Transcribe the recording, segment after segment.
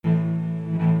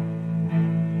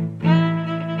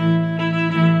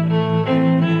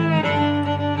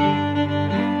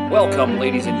Welcome,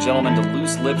 ladies and gentlemen, to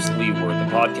Loose Lips Leeward.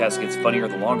 The podcast gets funnier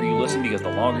the longer you listen, because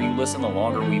the longer you listen, the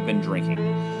longer we've been drinking.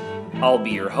 I'll be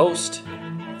your host,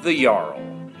 the Jarl.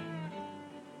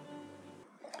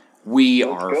 We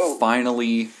are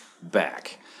finally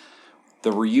back.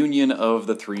 The reunion of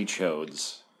the Three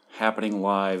Chodes, happening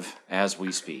live as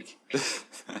we speak.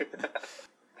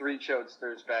 Three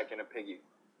Chodesters back in a piggy.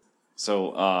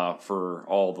 So, for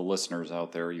all the listeners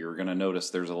out there, you're going to notice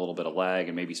there's a little bit of lag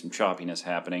and maybe some choppiness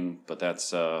happening, but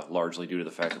that's largely due to the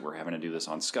fact that we're having to do this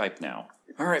on Skype now.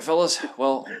 All right, fellas.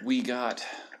 Well, we got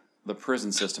the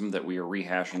prison system that we are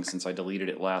rehashing since I deleted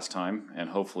it last time, and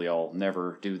hopefully I'll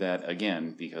never do that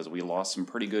again because we lost some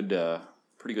pretty good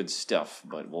stuff,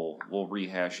 but we'll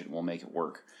rehash it and we'll make it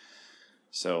work.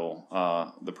 So,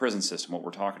 the prison system, what we're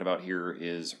talking about here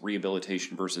is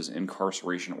rehabilitation versus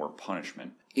incarceration or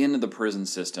punishment. In the prison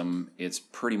system, it's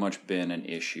pretty much been an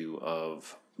issue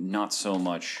of not so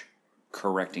much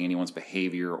correcting anyone's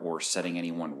behavior or setting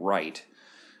anyone right.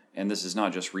 And this is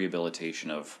not just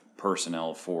rehabilitation of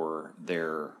personnel for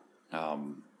their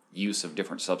use of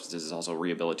different substances, it's also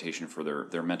rehabilitation for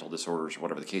their mental disorders or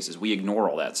whatever the case is. We ignore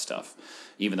all that stuff,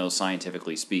 even though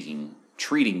scientifically speaking,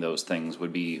 treating those things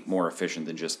would be more efficient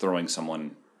than just throwing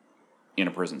someone in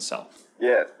a prison cell.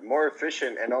 Yeah, more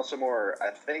efficient and also more,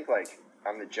 I think, like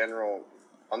on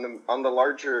the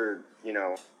larger,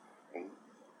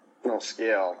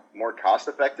 scale, more cost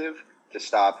effective to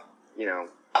stop,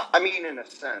 I mean, in a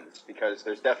sense, because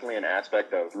there's definitely an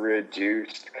aspect of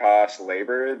reduced cost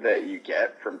labor that you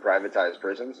get from privatized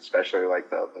prisons, especially like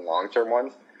the long-term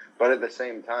ones. But at the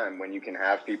same time, when you can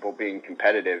have people being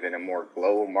competitive in a more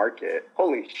global market,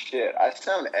 holy shit, I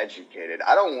sound educated.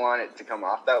 I don't want it to come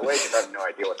off that way because I have no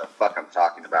idea what the fuck I'm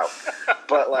talking about.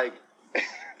 But like,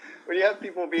 when you have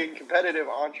people being competitive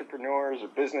entrepreneurs or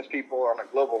business people on a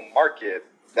global market,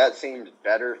 that seems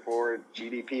better for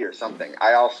GDP or something.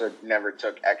 I also never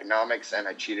took economics and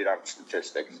I cheated on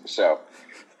statistics. So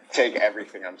take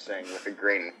everything I'm saying with a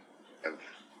grain of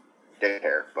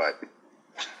care, but...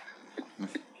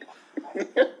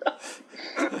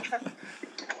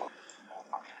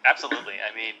 Absolutely.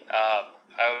 I mean, I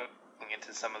was looking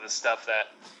into some of the stuff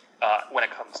that when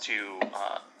it comes to,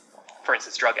 for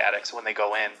instance, drug addicts, when they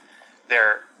go in,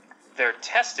 they're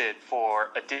tested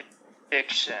for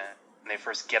addiction when they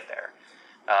first get there.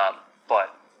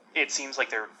 But it seems like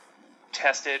they're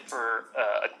tested for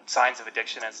signs of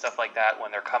addiction and stuff like that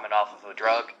when they're coming off of a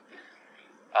drug.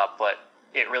 But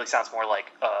it really sounds more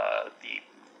like the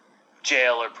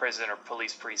jail or prison or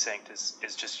police precinct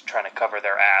is just trying to cover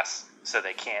their ass so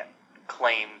they can't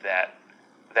claim that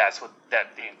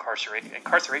the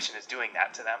incarceration is doing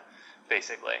that to them,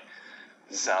 basically.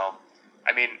 So,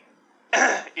 I mean,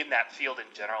 in that field in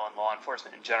general and law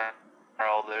enforcement in general,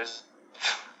 there's,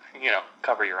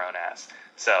 cover your own ass.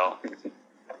 So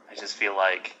I just feel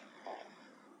like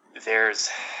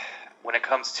when it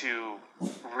comes to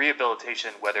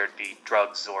rehabilitation, whether it be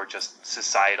drugs or just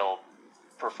societal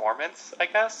performance, I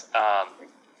guess,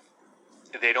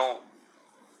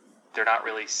 they're not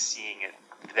really seeing it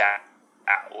that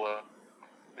well.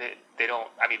 They don't,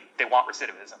 I mean, they want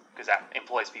recidivism because that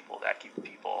employs people, that keeps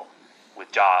people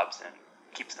with jobs and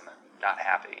keeps them not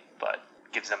happy, but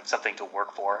gives them something to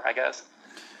work for, I guess.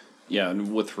 Yeah,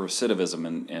 and with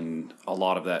recidivism and a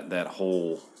lot of that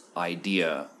whole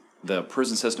idea, the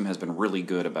prison system has been really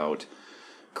good about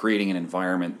creating an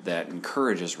environment that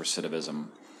encourages recidivism.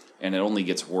 And it only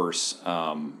gets worse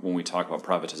when we talk about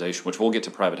privatization, which we'll get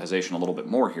to privatization a little bit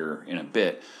more here in a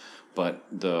bit. But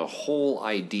the whole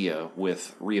idea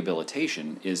with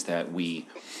rehabilitation is that we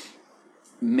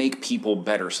make people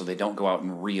better so they don't go out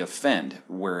and reoffend.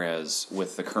 Whereas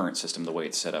with the current system, the way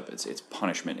it's set up, it's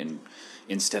punishment. And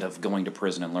instead of going to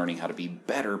prison and learning how to be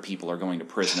better, people are going to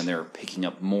prison and they're picking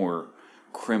up more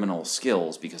criminal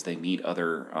skills because they meet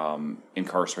other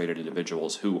incarcerated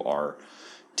individuals who are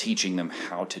teaching them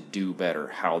how to do better,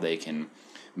 how they can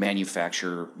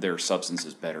manufacture their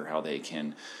substances better, how they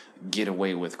can get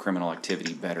away with criminal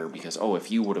activity better because,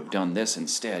 if you would have done this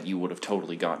instead, you would have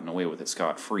totally gotten away with it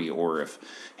scot-free. Or if,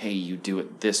 hey, you do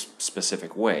it this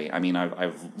specific way. I mean,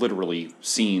 I've literally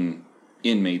seen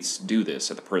inmates do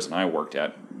this at the prison I worked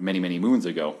at many, many moons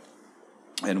ago.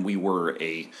 And we were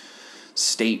a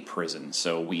state prison,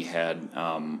 so we had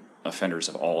offenders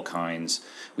of all kinds.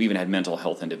 We even had mental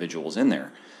health individuals in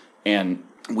there. And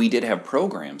we did have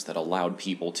programs that allowed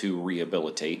people to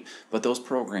rehabilitate, but those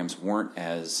programs weren't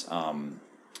as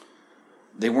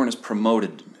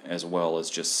promoted as well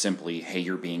as just simply, hey,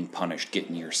 you're being punished, get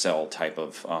in your cell type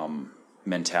of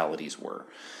mentalities were.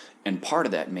 And part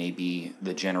of that may be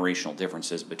the generational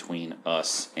differences between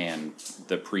us and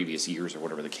the previous years or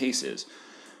whatever the case is.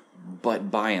 But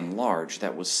by and large,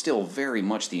 that was still very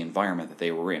much the environment that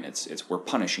they were in. It's we're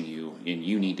punishing you, and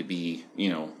you need to be,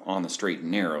 on the straight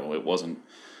and narrow. It wasn't,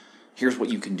 here's what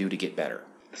you can do to get better.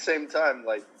 At the same time,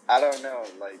 like, I don't know,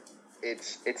 like,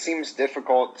 it seems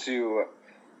difficult to,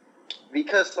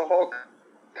 because the whole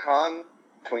con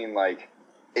between, like,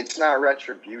 it's not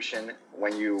retribution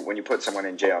when you put someone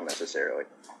in jail necessarily.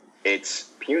 It's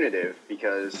punitive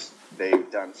because they've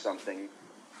done something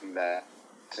that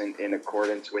isn't in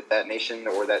accordance with that nation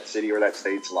or that city or that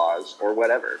state's laws or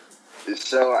whatever.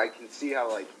 So I can see how,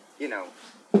 like,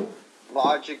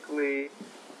 logically,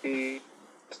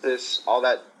 this, all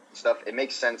that stuff, it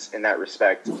makes sense in that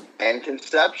respect. And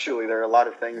conceptually, there are a lot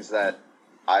of things that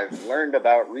I've learned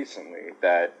about recently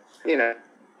that,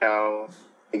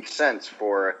 make sense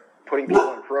for putting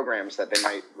people in programs that they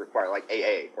might require, like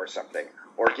AA or something,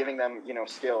 or giving them,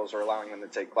 skills or allowing them to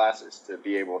take classes to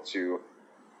be able to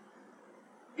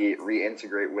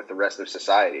reintegrate with the rest of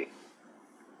society.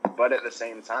 But at the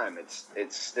same time,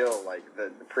 it's still like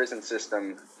the prison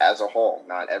system as a whole,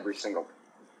 not every single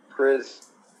prison.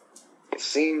 It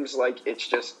seems like it's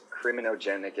just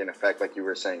criminogenic in effect, like you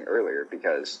were saying earlier,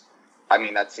 because, I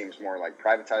mean, that seems more like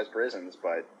privatized prisons,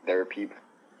 but there are people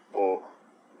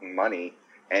money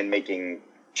and making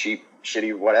cheap,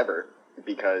 shitty whatever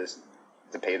because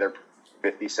to pay their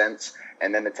 50 cents,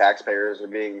 and then the taxpayers are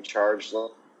being charged,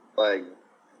 like,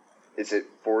 is it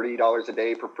 $40 a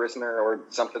day per prisoner or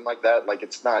something like that? Like,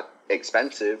 it's not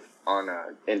expensive on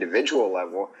an individual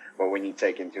level, but when you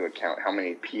take into account how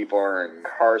many people are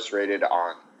incarcerated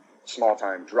on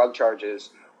small-time drug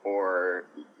charges or,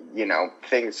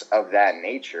 things of that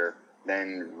nature,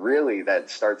 then really that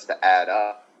starts to add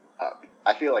up.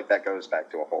 I feel like that goes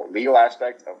back to a whole legal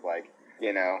aspect of, like,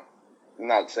 I'm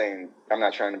not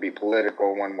trying to be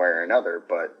political one way or another,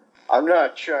 but I'm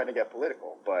not trying to get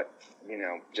political, but,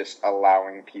 just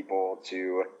allowing people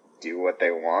to do what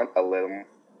they want a little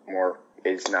more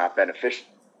is not beneficial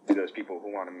to those people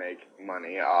who want to make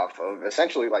money off of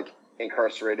essentially, like,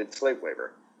 incarcerated slave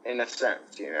labor, in a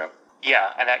sense,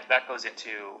 Yeah, and that goes into,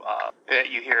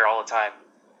 you hear all the time,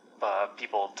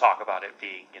 people talk about it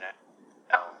being,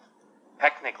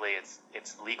 technically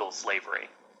it's legal slavery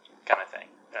kind of thing.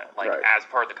 Right. As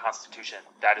part of the Constitution,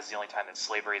 that is the only time that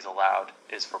slavery is allowed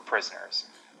is for prisoners.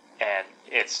 And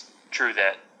it's true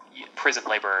that prison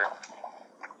labor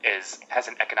has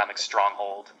an economic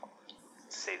stronghold.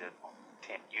 Say that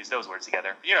can't use those words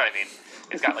together. You know what I mean?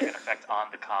 It's got like an effect on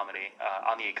the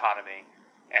on the economy.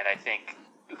 And I think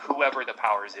whoever the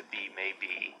powers that be may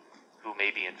be, who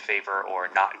may be in favor or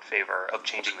not in favor of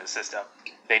changing the system,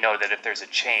 they know that if there's a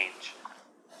change,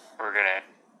 we're gonna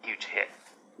huge hit.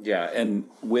 Yeah, and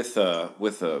with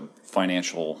the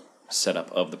financial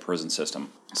setup of the prison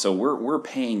system, so we're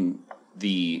paying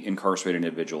the incarcerated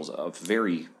individuals a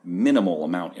very minimal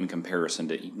amount in comparison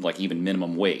to, like, even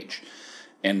minimum wage.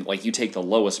 And, like, you take the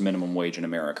lowest minimum wage in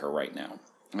America right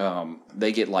now,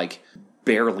 they get, like,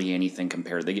 barely anything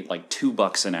compared. They get, like,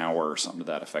 $2 an hour or something to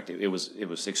that effect. It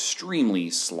was extremely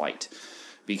slight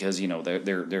because,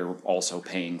 they're also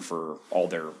paying for all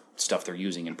their stuff they're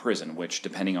using in prison, which,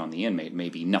 depending on the inmate, may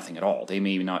be nothing at all. They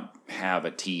may not have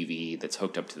a TV that's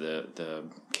hooked up to the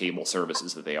cable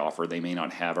services that they offer. They may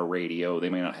not have a radio. They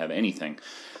may not have anything.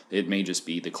 It may just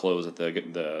be the clothes that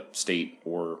the state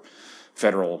or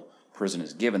federal prison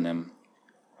has given them,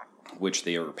 which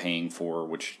they are paying for,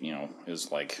 which,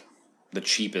 is like the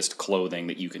cheapest clothing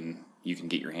that you can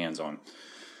get your hands on.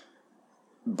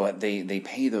 But they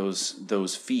pay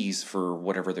those fees for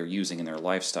whatever they're using in their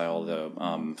lifestyle,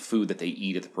 the food that they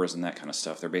eat at the prison, that kind of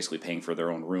stuff. They're basically paying for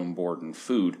their own room, board, and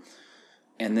food.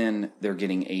 And then they're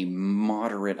getting a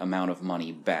moderate amount of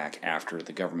money back after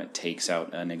the government takes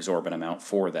out an exorbitant amount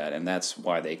for that. And that's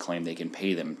why they claim they can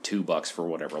pay them $2 for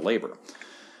whatever labor.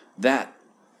 That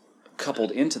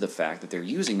coupled into the fact that they're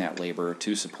using that labor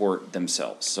to support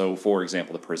themselves. So, for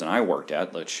example, the prison I worked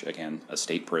at, which, again, a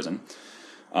state prison,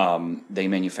 they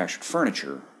manufactured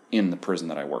furniture in the prison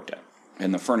that I worked at.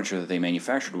 And the furniture that they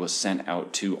manufactured was sent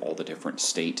out to all the different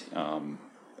state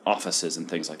offices and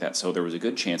things like that. So there was a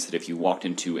good chance that if you walked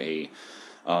into a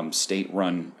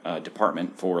state-run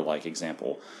department for, like,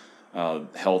 example,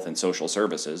 health and social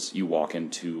services, you walk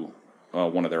into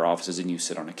one of their offices and you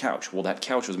sit on a couch. Well, that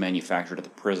couch was manufactured at the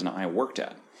prison I worked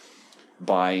at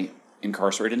by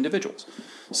incarcerated individuals.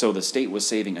 So the state was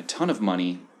saving a ton of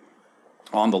money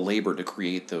on the labor to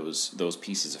create those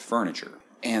pieces of furniture.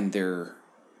 And they're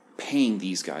paying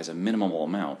these guys a minimal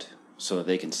amount so that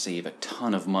they can save a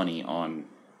ton of money on,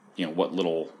 what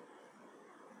little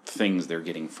things they're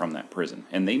getting from that prison.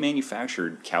 And they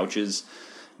manufactured couches,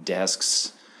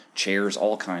 desks, chairs,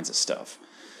 all kinds of stuff.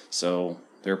 So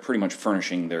they're pretty much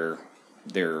furnishing their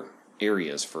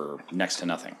areas for next to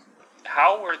nothing.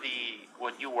 How were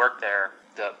when you worked there,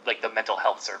 the mental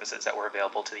health services that were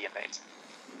available to the inmates?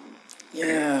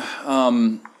 Yeah,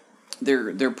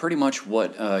 they're pretty much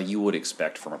what you would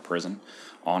expect from a prison.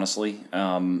 Honestly,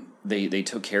 they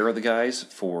took care of the guys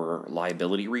for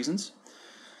liability reasons,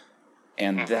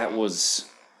 and that was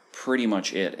pretty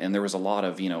much it. And there was a lot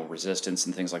of resistance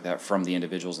and things like that from the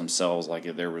individuals themselves. Like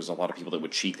there was a lot of people that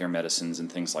would cheat their medicines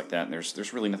and things like that. And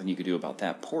there's really nothing you could do about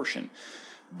that portion.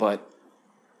 But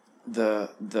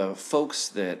the folks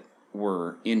that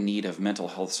were in need of mental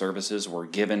health services were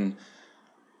given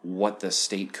what the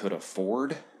state could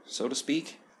afford, so to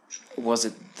speak. Was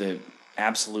it the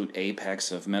absolute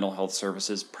apex of mental health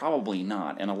services? Probably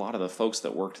not. And a lot of the folks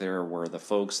that worked there were the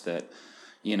folks that,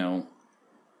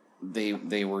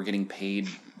 they were getting paid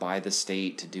by the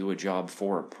state to do a job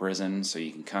for a prison, so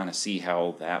you can kind of see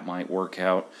how that might work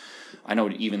out. I know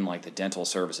even like the dental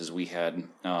services, we had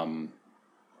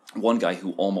one guy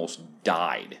who almost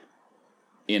died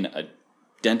in a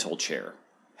dental chair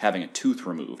having a tooth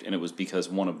removed, and it was because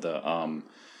one of the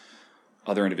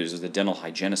other individuals, the dental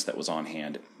hygienist that was on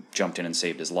hand, jumped in and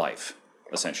saved his life,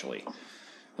 essentially.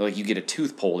 Like, you get a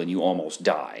tooth pulled and you almost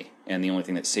die, and the only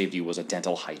thing that saved you was a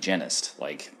dental hygienist.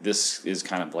 Like, this is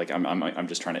kind of like, I'm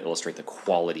just trying to illustrate the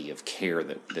quality of care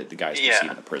that the guys receive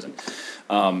in the prison.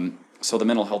 So the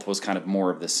mental health was kind of more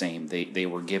of the same. They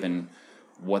were given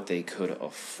what they could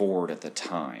afford at the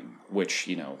time, which,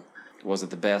 was it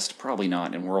the best? Probably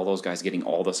not. And were all those guys getting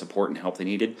all the support and help they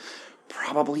needed?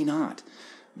 Probably not.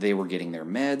 They were getting their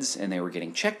meds, and they were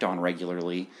getting checked on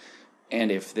regularly. And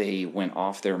if they went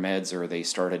off their meds or they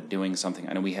started doing something,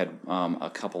 I know we had a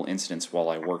couple incidents while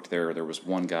I worked there. There was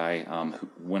one guy who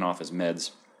went off his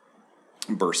meds,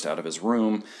 burst out of his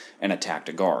room, and attacked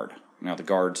a guard. Now, the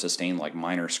guard sustained like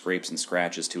minor scrapes and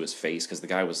scratches to his face because the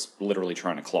guy was literally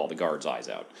trying to claw the guard's eyes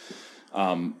out.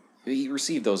 He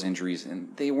received those injuries,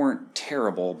 and they weren't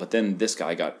terrible, but then this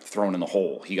guy got thrown in the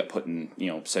hole. He got put in,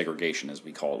 segregation, as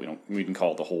we call it. We didn't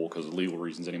call it the hole because of legal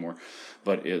reasons anymore,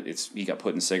 but he got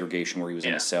put in segregation where he was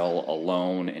in a cell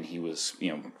alone, and he was,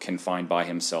 confined by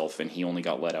himself, and he only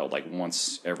got let out like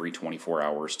once every 24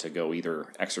 hours to go either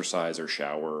exercise or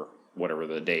shower, whatever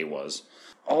the day was.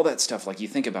 All that stuff, like, you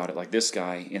think about it, like, this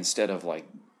guy, instead of, like,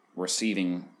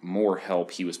 receiving more help,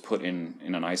 he was put in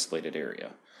an isolated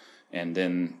area. And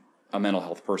then a mental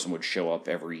health person would show up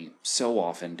every so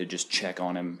often to just check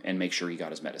on him and make sure he got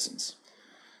his medicines.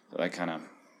 So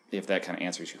if that kind of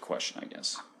answers your question, I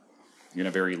guess. In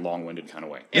a very long-winded kind of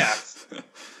way. Yeah.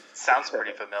 Sounds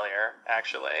pretty familiar,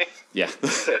 actually. Yeah.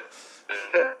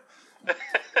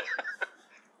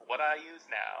 What I use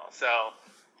now. So,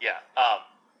 yeah.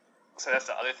 So that's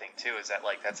the other thing, too, is that,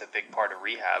 like, that's a big part of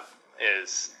rehab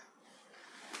is...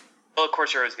 Well, of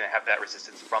course, you're always going to have that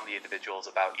resistance from the individuals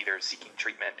about either seeking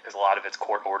treatment, because a lot of it's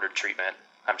court-ordered treatment,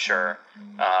 I'm sure.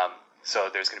 So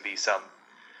there's going to be some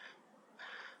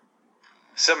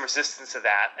resistance to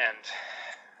that, and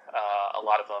a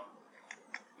lot of them,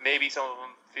 maybe some of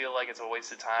them feel like it's a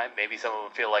waste of time. Maybe some of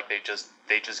them feel like they just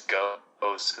go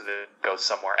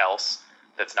somewhere else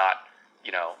that's not,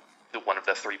 one of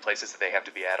the 3 places that they have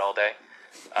to be at all day.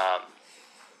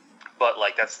 But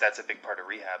like that's a big part of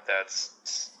rehab.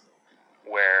 That's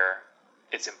where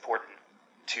it's important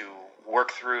to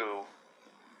work through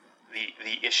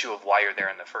the issue of why you're there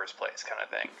in the first place, kind of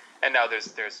thing. And now there's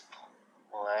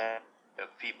plenty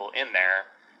of people in there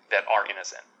that are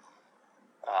innocent.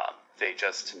 They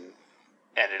just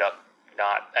ended up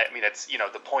not. I mean, it's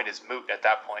the point is moot at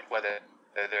that point, whether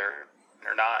they're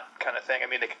or not, kind of thing. I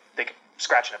mean, they can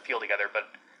scratch and appeal together, but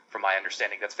from my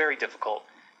understanding, that's very difficult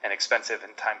and expensive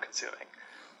and time consuming.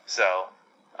 So,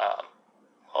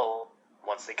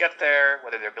 once they get there,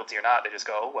 whether they're guilty or not, they just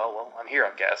go, oh, well, I'm here,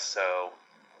 I guess, so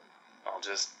I'll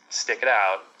just stick it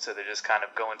out. So they just kind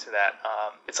of go into that,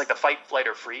 it's like the fight, flight,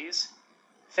 or freeze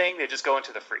thing. They just go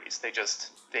into the freeze. They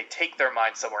take their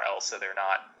mind somewhere else so they're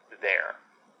not there.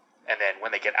 And then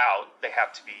when they get out, they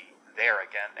have to be there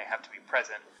again. They have to be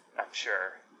present. I'm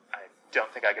sure. I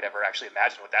don't think I could ever actually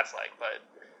imagine what that's like, but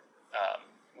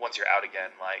once you're out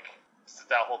again, like,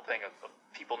 that whole thing of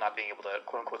people not being able to,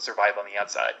 quote-unquote, survive on the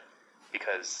outside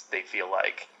because they feel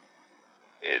like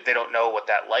they don't know what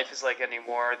that life is like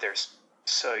anymore.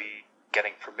 So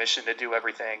getting permission to do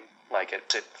everything, like,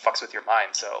 it fucks with your mind.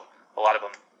 So a lot of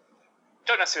them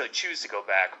don't necessarily choose to go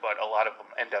back, but a lot of them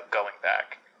end up going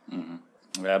back. Mm-hmm.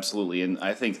 Absolutely, and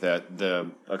I think that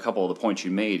a couple of the points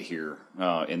you made here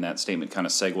in that statement kind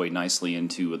of segue nicely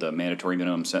into the mandatory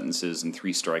minimum sentences and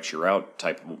 3 strikes you're out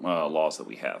type of laws that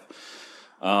we have.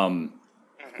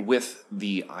 With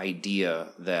the idea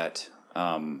that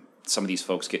some of these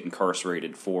folks get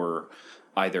incarcerated for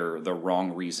either the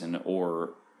wrong reason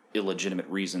or illegitimate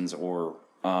reasons, or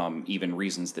even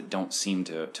reasons that don't seem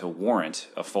to warrant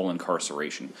a full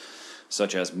incarceration,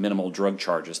 such as minimal drug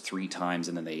charges 3 times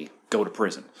and then they go to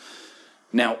prison.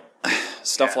 Now,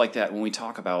 stuff like that, when we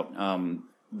talk about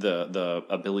the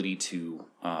ability to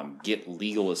get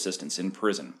legal assistance in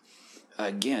prison,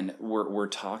 again, we're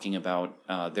talking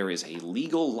about there is a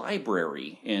legal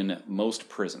library in most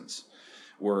prisons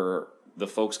where the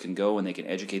folks can go and they can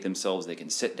educate themselves, they can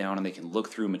sit down and they can look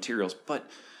through materials, but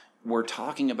we're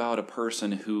talking about a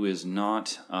person who is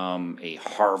not a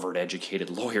Harvard-educated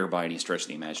lawyer by any stretch of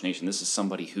the imagination. This is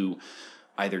somebody who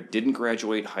either didn't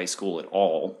graduate high school at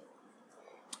all,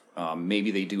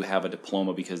 maybe they do have a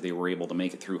diploma because they were able to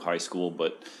make it through high school,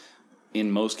 but in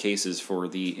most cases for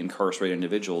the incarcerated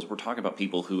individuals, we're talking about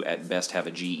people who at best have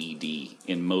a GED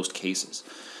in most cases.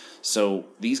 So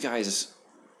these guys,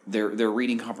 their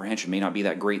reading comprehension may not be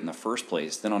that great in the first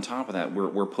place. Then on top of that,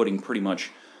 we're putting pretty much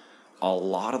a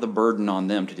lot of the burden on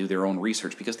them to do their own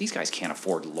research because these guys can't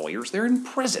afford lawyers. They're in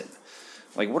prison.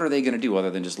 Like, what are they going to do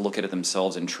other than just look at it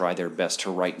themselves and try their best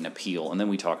to write an appeal? And then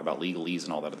we talk about legalese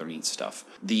and all that other neat stuff.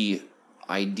 The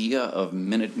idea of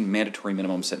mandatory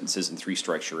minimum sentences and 3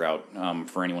 strikes you're out,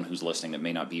 for anyone who's listening that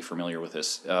may not be familiar with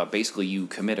this, basically you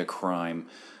commit a crime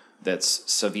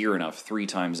that's severe enough 3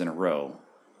 times in a row,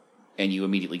 and you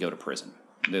immediately go to prison.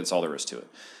 That's all there is to it.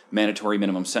 Mandatory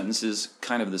minimum sentences,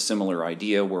 kind of the similar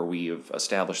idea where we have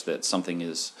established that something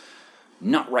is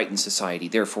not right in society,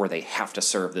 therefore they have to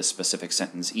serve this specific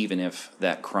sentence, even if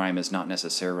that crime is not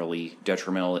necessarily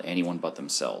detrimental to anyone but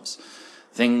themselves.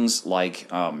 Things like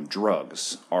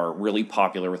drugs are really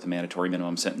popular with the mandatory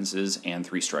minimum sentences and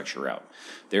 3 strikes you're out.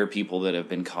 There are people that have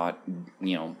been caught,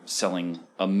 selling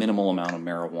a minimal amount of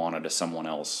marijuana to someone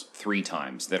else 3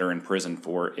 times that are in prison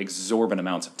for exorbitant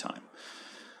amounts of time.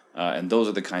 And those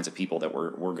are the kinds of people that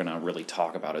we're going to really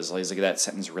talk about. Is like that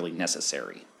sentence really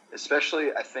necessary?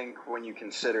 Especially, I think, when you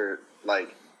consider,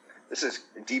 this is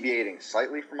deviating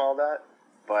slightly from all that,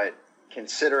 but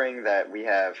considering that we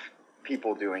have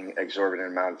people doing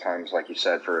exorbitant amount of times, like you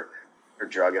said, for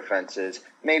drug offenses,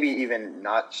 maybe even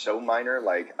not so minor,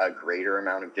 like a greater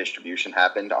amount of distribution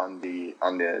happened on the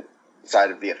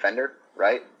side of the offender,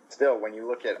 right? Still, when you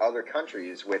look at other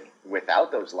countries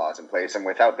without those laws in place and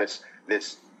without this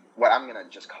what I'm going to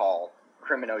just call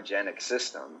criminogenic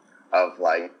system of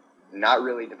not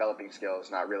really developing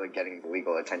skills, not really getting the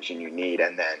legal attention you need,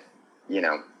 and then,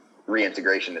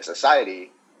 reintegration to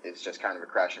society is just kind of a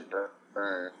crash and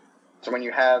burn. So when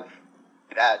you have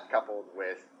that coupled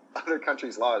with other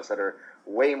countries' laws that are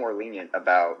way more lenient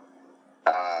about,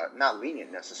 not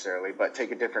lenient necessarily, but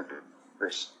take a different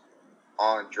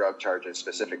on drug charges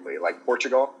specifically, like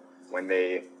Portugal, when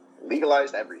they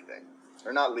legalized everything.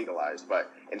 Or not legalized,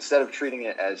 but instead of treating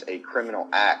it as a criminal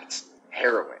act,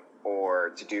 heroin,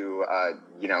 or to do,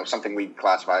 something we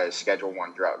classify as Schedule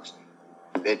 1 drugs.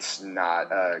 It's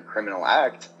not a criminal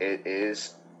act. It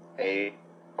is a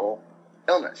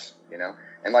illness,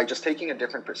 And just taking a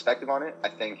different perspective on it, I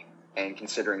think, and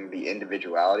considering the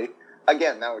individuality,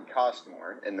 again, that would cost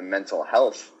more in the mental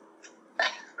health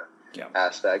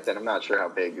aspect. And I'm not sure how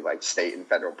big state and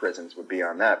federal prisons would be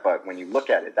on that. But when you look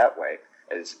at it that way,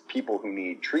 as people who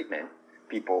need treatment,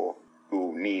 people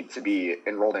who need to be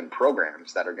enrolled in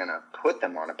programs that are going to put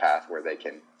them on a path where they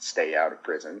can stay out of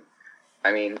prison.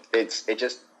 I mean, the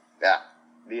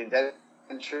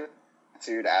intention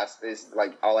to ask is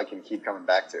all I can keep coming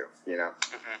back to,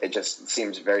 It just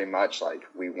seems very much like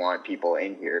we want people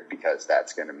in here because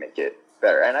that's going to make it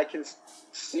better. And I can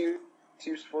see it's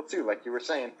useful too. Like you were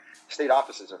saying, state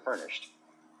offices are furnished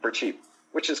for cheap,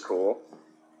 which is cool.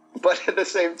 But at the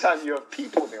same time, you have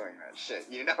people doing that shit,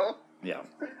 Yeah.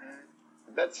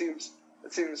 That seems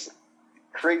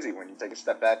crazy when you take a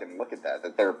step back and look at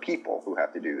that there are people who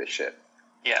have to do this shit.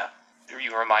 Yeah.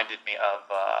 You reminded me of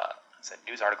a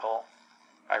news article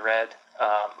I read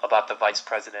about the vice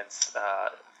president's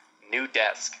new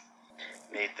desk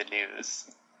made the news.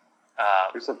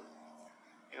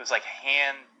 It was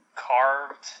hand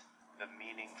carved, the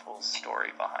meaningful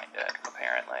story behind it,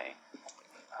 apparently.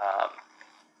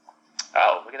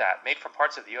 Oh, look at that. Made from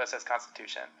parts of the USS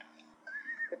Constitution.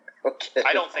 Okay.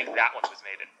 I don't think that one was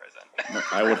made in prison.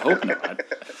 I would hope not.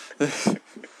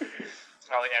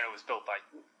 And it was built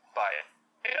by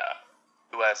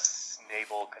U.S.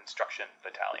 Naval Construction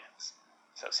Battalions,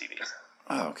 so CBs.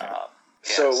 Oh, okay.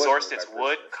 So sourced its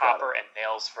wood, copper, and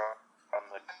nails from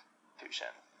the Constitution.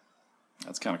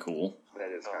 That's kind of cool.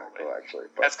 That is kind of cool, actually.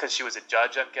 But that's because she was a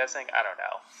judge, I'm guessing? I don't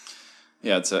know.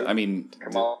 Yeah, it's a, I mean...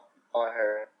 Kamala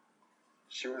Harris.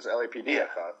 She was LAPD, I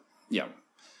thought. Yeah.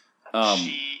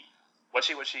 What's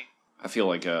she? I feel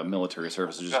like military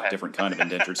service is just a different kind of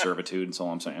indentured servitude. That's all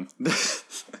I'm saying. Yeah,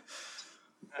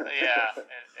 it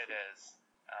is.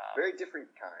 Very different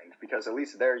kind, because at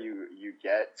least there you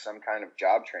get some kind of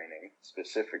job training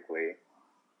specifically,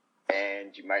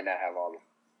 and you might not have all the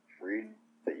freedom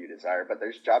that you desire, but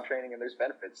there's job training and there's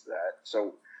benefits to that.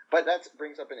 So, but that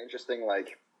brings up an interesting,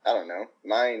 like, I don't know,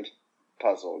 mind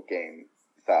puzzle game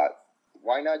thought.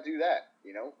 Why not do that?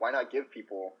 You know, why not give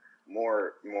people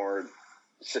more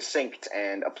succinct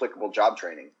and applicable job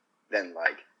training than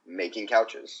like making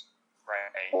couches,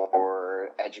 right? Or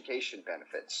education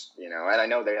benefits, you know? And I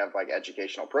know they have like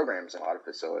educational programs in a lot of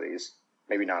facilities,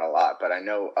 maybe not a lot, but I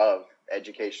know of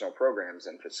educational programs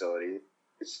and facilities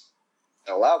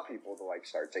that allow people to like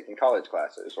start taking college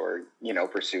classes or, you know,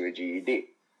 pursue a GED.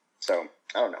 So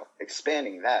I don't know,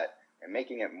 expanding that and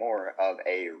making it more of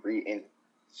a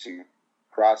re-institute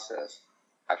process,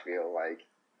 I feel like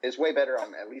is way better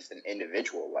on at least an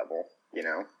individual level, you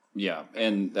know? Yeah,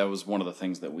 and that was one of the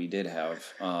things that we did have.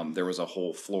 There was a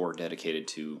whole floor dedicated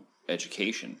to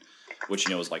education, which,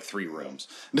 you know, is like 3 rooms.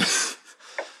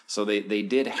 So they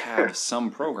did have some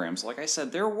programs. Like I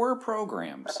said, there were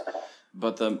programs,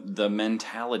 but the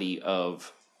mentality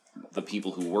of the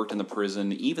people who worked in the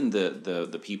prison, even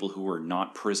the people who were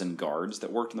not prison guards that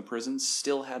worked in the prison,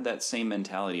 still had that same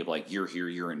mentality of like, you're here,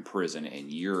 you're in prison, and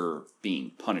you're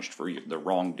being punished for the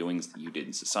wrongdoings that you did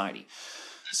in society.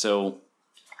 So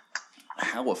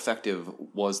how effective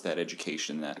was that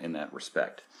education in that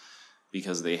respect?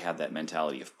 Because they had that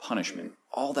mentality of punishment.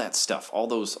 All that stuff, all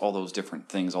those different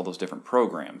things, all those different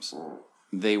programs,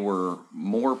 they were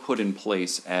more put in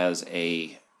place as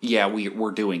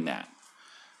we're doing that.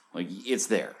 Like, it's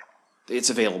there. It's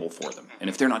available for them. And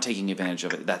if they're not taking advantage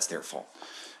of it, that's their fault.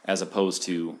 As opposed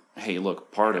to, hey, look,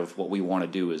 part of what we want to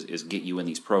do is get you in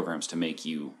these programs to make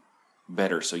you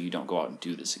better so you don't go out and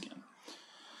do this again.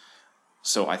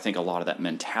 So I think a lot of that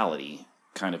mentality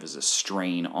kind of is a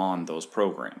strain on those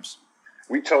programs.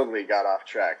 We totally got off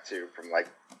track, too, from, like,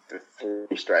 the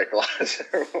 3 strike laws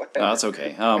or whatever. No, that's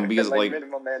okay. Because, like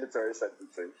minimum mandatory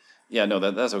sentencing. Yeah, no,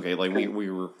 that's okay. Like we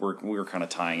were kind of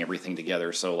tying everything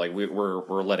together, so like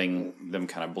we're letting them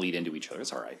kind of bleed into each other.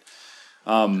 It's all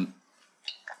right.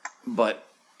 But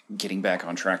getting back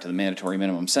on track to the mandatory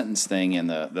minimum sentence thing and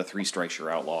the 3 strikes you're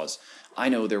outlaws, I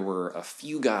know there were a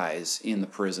few guys in the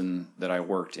prison that I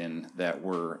worked in that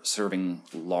were serving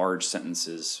large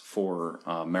sentences for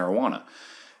marijuana,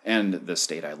 and the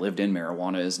state I lived in,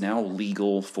 marijuana is now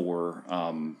legal for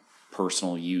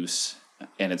personal use.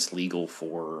 And it's legal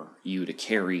for you to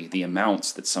carry the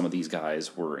amounts that some of these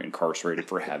guys were incarcerated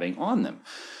for having on them.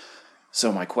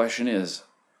 So my question is,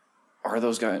 were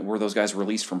those guys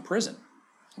released from prison?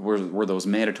 Were those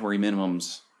mandatory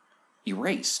minimums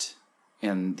erased?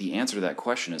 And the answer to that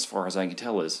question, as far as I can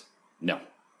tell, is no.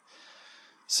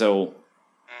 So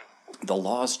the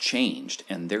laws changed,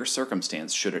 and their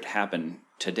circumstance, should it happen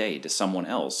today to someone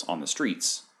else on the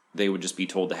streets, they would just be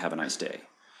told to have a nice day.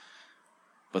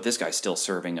 But this guy's still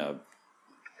serving a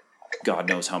God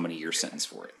knows how many year sentence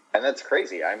for it. And that's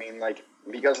crazy. I mean, like,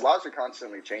 because laws are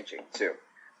constantly changing, too.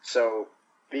 So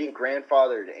being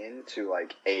grandfathered into,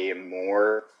 like, a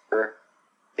more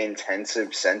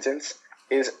intensive sentence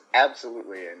is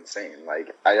absolutely insane.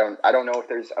 Like, I don't know if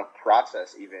there's a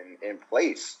process even in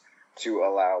place to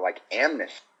allow, like,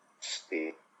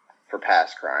 amnesty for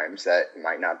past crimes that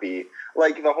might not be,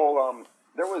 like, the whole,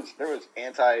 There was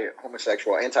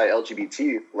anti-homosexual,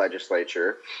 anti-LGBT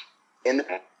legislature in the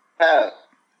past,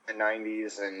 the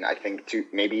 90s, and I think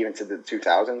maybe even to the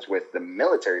 2000s with the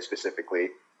military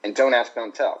specifically, and Don't Ask,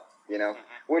 Don't Tell, you know,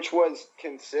 which was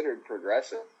considered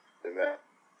progressive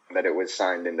that it was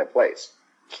signed into place.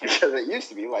 Because it used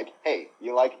to be like, hey,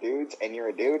 you like dudes and you're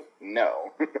a dude?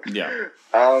 No. Yeah.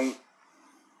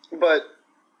 But,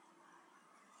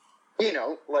 you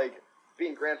know, like,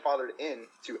 being grandfathered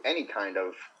into any kind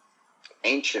of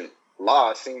ancient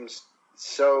law seems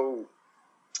so,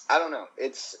 I don't know,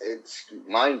 it's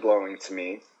mind-blowing to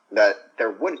me that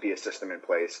there wouldn't be a system in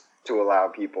place to allow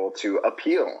people to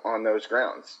appeal on those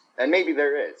grounds. And maybe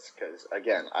there is, because,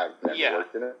 again, I've never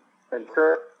worked in a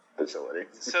facility.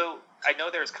 So I know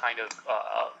there's kind of,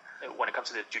 when it comes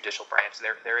to the judicial branch,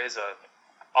 there is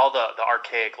all the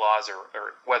archaic laws,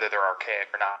 or whether they're archaic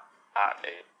or not,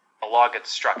 a law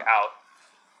gets struck out.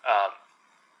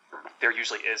 There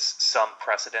usually is some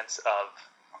precedence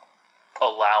of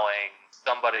allowing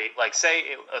somebody, like, say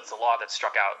it's a law that's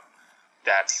struck out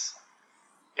that's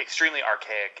extremely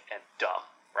archaic and dumb,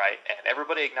 right? And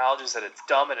everybody acknowledges that it's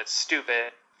dumb and it's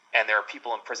stupid, and there are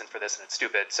people in prison for this and it's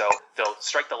stupid. So they'll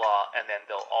strike the law, and then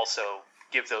they'll also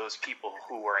give those people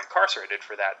who were incarcerated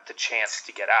for that the chance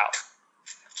to get out.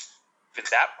 But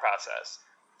that process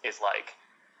is like,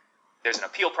 there's an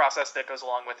appeal process that goes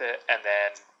along with it, and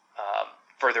then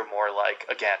furthermore, like,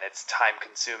 again, it's time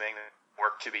consuming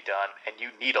work to be done, and you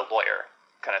need a lawyer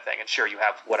kind of thing. And sure, you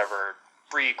have whatever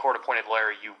free court appointed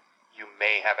lawyer you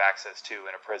may have access to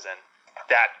in a prison.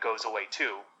 That goes away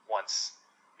too once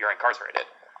you're incarcerated.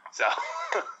 So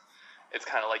it's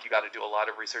kind of like you got to do a lot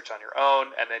of research on your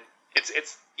own, and then it's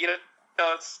it's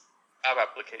job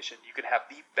application. You could have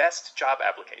the best job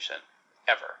application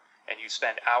ever, and you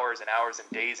spend hours and hours and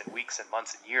days and weeks and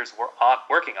months and years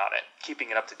working on it, keeping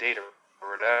it up to date or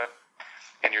whatever,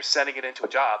 and you're sending it into a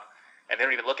job, and they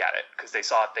don't even look at it because they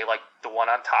like the one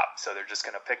on top, so they're just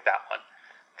going to pick that one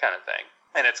kind of thing.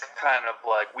 And it's kind of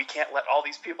like, we can't let all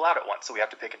these people out at once, so we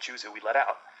have to pick and choose who we let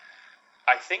out.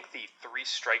 I think the 3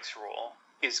 strikes rule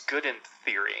is good in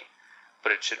theory,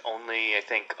 but it should only, I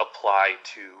think, apply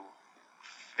to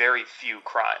very few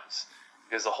crimes.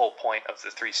 Because the whole point of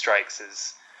the 3 strikes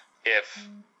is if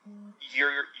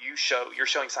you're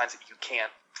showing signs that you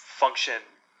can't function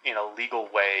in a legal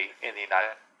way in the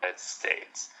United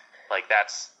States, like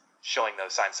that's showing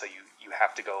those signs, so you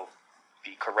have to go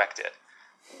be corrected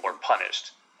or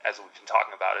punished, as we've been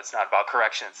talking about. It's not about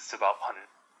corrections, it's about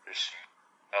punish.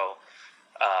 So,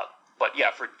 but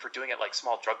yeah, for doing it like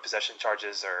small drug possession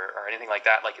charges or anything like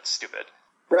that, like, it's stupid.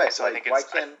 Right. So like, I think why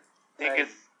it's, can't I think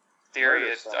it's theory.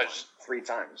 It's 3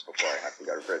 times before I have to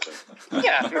go to prison.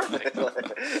 yeah, perfect.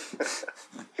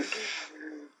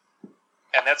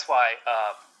 And that's why,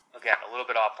 again, a little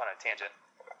bit off on a tangent,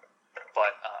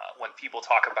 but when people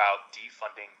talk about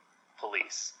defunding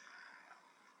police,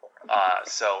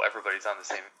 so everybody's on the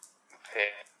same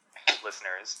page,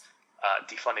 listeners,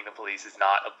 defunding the police is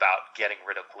not about getting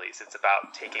rid of police. It's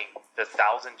about taking the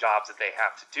 1,000 jobs that they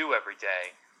have to do every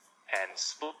day and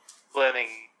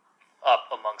splitting up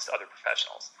amongst other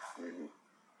professionals. Mm-hmm.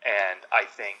 And I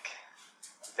think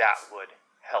that would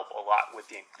help a lot with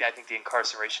I think the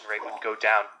incarceration rate would go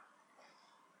down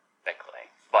quickly.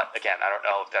 But again, I don't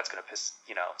know if that's going to piss,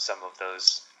 some of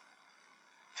those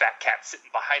fat cats sitting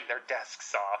behind their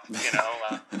desks off,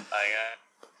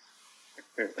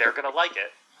 they're going to like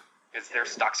it because their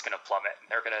stock's going to plummet and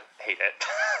they're going to hate it.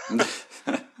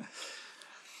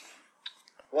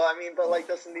 Well, I mean, but like,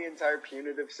 doesn't the entire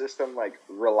punitive system like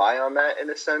rely on that in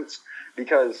a sense?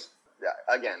 Because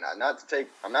again, I'm not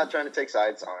trying to take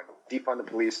sides on defund the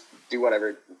police, do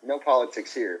whatever, no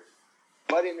politics here.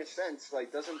 But in a sense,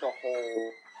 like, doesn't the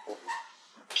whole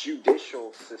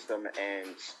judicial system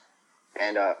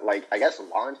and like, I guess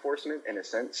law enforcement in a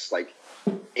sense, like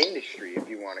industry, if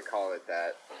you want to call it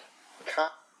that,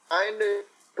 kind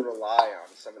of rely on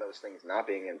some of those things not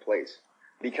being in place?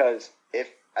 Because if,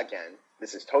 again,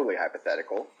 this is totally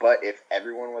hypothetical, but if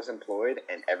everyone was employed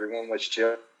and everyone was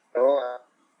chill,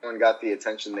 everyone got the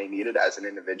attention they needed as an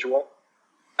individual,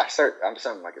 I'm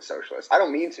sounding like a socialist. I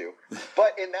don't mean to,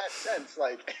 but in that sense,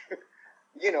 like,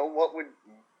 what would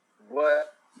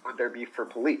there be for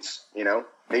police?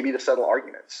 Maybe to settle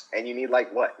arguments, and you need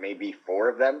maybe 4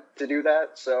 of them to do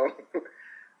that. So,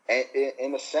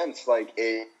 in a sense, like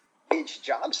it's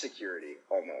job security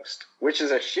almost, which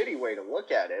is a shitty way to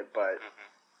look at it, but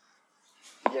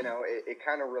it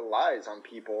kind of relies on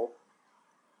people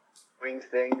doing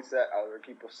things that other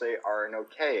people say aren't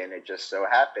okay, and it just so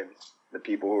happens the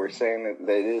people who are saying that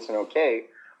it isn't okay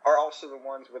are also the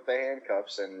ones with the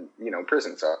handcuffs and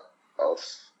prison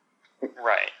cells.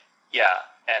 Right. Yeah,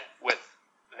 and with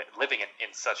living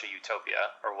in such a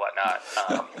utopia or whatnot,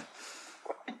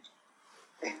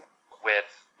 with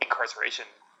incarceration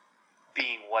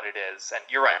being what it is, and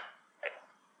you're right.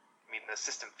 I mean, the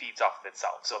system feeds off of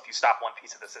itself. So if you stop one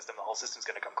piece of the system, the whole system's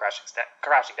going to come crashing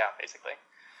down, basically.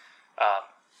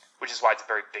 Which is why it's a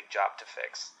very big job to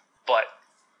fix. But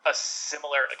a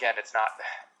similar, again, it's not,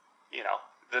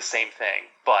 the same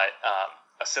thing, but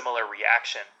a similar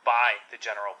reaction by the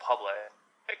general public,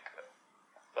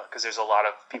 because there's a lot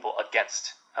of people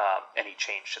against any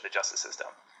change to the justice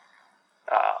system.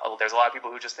 There's a lot of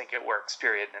people who just think it works,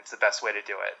 period, and it's the best way to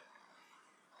do it.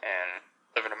 And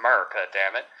live in America,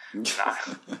 damn it.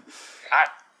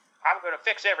 I'm going to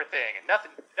fix everything, and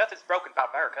nothing's broken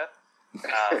about America.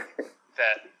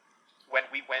 That when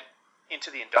we went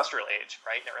into the industrial age,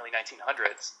 right, in the early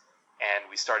 1900s, and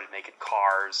we started making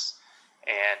cars,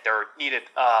 and there needed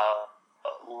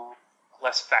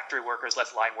less factory workers,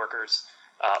 less line workers,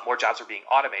 more jobs were being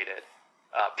automated,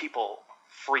 people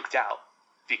freaked out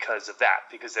because of that,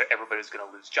 because everybody was going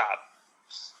to lose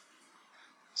jobs.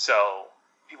 So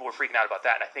people were freaking out about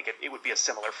that, and I think it would be a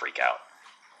similar freak out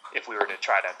if we were to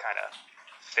try to kind of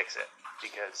fix it,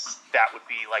 because that would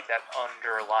be like that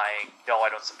underlying, no, I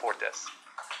don't support this.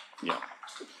 Yeah.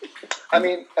 I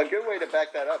mean, a good way to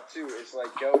back that up too is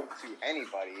like go to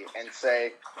anybody and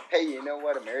say, "Hey, you know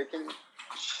what, American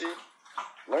shit?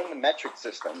 Learn the metric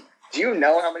system." Do you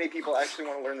know how many people actually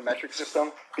want to learn the metric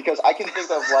system? Because I can think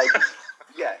of like,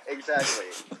 yeah, exactly,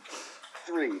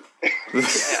 3.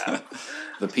 Yeah.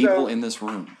 The people So, in this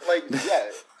room. like,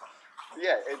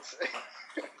 it's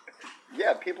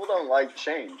yeah, people don't like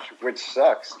change, which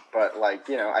sucks. But like,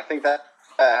 I think that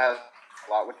has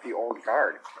a lot with the old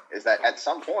guard. Is that at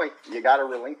some point you got to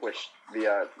relinquish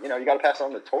the, you got to pass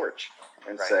on the torch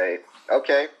and say,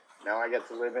 okay, now I get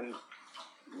to live in,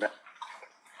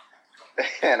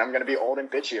 and I'm going to be old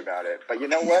and bitchy about it. But you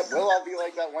know what? We'll all be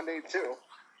like that one day too.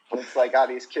 It's like,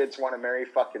 these kids want to marry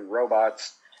fucking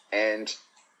robots, and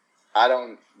I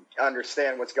don't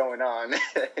understand what's going on,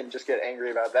 and just get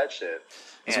angry about that shit.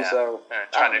 Yeah. So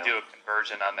trying to do a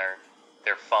conversion on their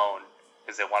phone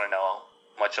because they want to know how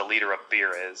much a liter of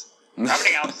beer is. How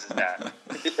many ounces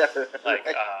is that? Like,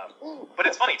 but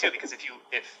it's funny too, because if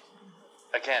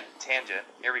again, tangent,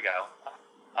 here we go.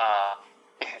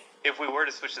 If we were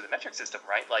to switch to the metric system,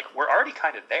 right? Like, we're already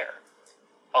kind of there.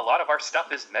 A lot of our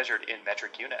stuff is measured in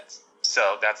metric units,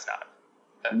 so that's not.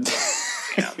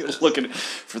 Looking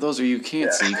for those of you who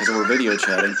can't see because we're video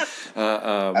chatting.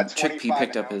 Chickpea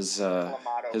picked up his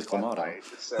Clamato.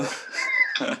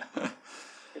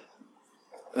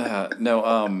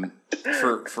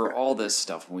 For all this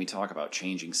stuff, when we talk about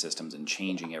changing systems and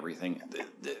changing everything,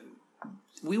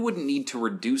 we wouldn't need to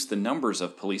reduce the numbers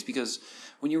of police, because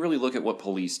when you really look at what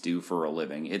police do for a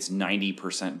living, it's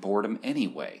 90% boredom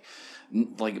anyway.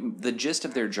 Like, the gist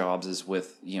of their jobs is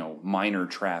with, minor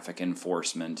traffic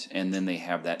enforcement, and then they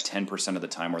have that 10% of the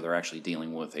time where they're actually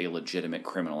dealing with a legitimate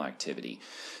criminal activity.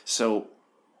 So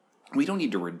we don't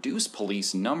need to reduce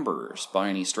police numbers by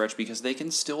any stretch, because they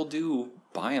can still do,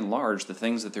 by and large, the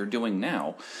things that they're doing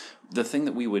now. The thing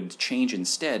that we would change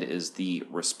instead is the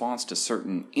response to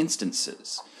certain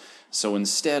instances. So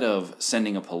instead of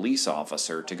sending a police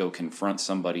officer to go confront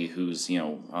somebody who's,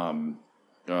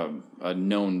 a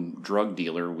known drug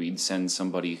dealer, we'd send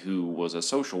somebody who was a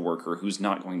social worker who's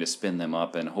not going to spin them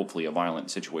up, and hopefully a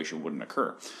violent situation wouldn't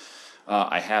occur.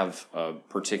 I have a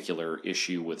particular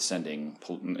issue with sending,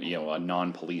 a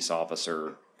non-police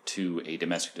officer to a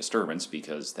domestic disturbance,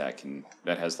 because that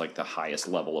has like the highest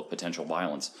level of potential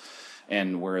violence.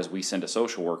 And whereas we send a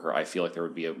social worker, I feel like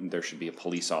there should be a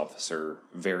police officer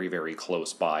very, very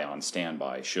close by on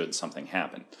standby should something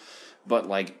happen. But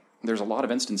like, there's a lot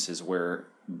of instances where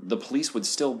the police would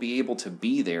still be able to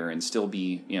be there and still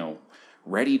be,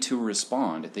 ready to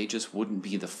respond. They just wouldn't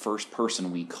be the first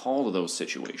person we call to those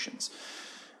situations.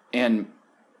 And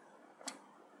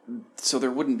so there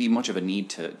wouldn't be much of a need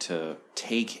to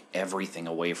take everything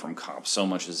away from cops, so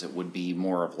much as it would be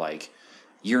more of like,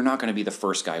 you're not going to be the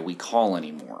first guy we call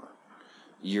anymore.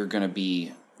 You're going to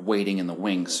be waiting in the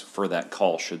wings for that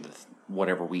call should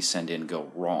whatever we send in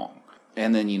go wrong.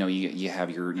 And then, you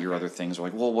have your other things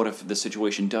like, well, what if the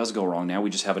situation does go wrong? Now we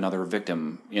just have another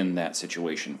victim in that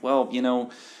situation. Well,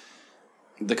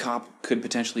 the cop could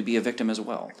potentially be a victim as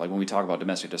well. Like when we talk about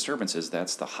domestic disturbances,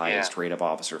 that's the highest rate of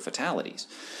officer fatalities.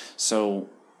 So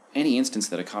any instance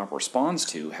that a cop responds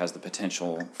to has the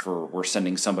potential for we're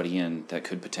sending somebody in that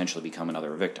could potentially become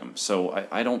another victim. So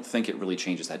I don't think it really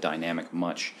changes that dynamic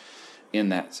much in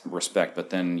that respect.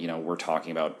 But then, we're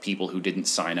talking about people who didn't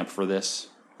sign up for this,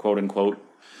 quote unquote,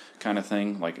 kind of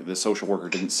thing. Like the social worker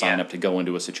didn't sign up to go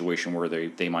into a situation where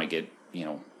they might get,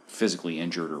 physically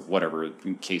injured or whatever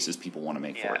cases people want to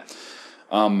make for it.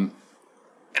 And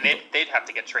they'd have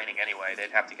to get training anyway.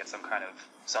 They'd have to get some kind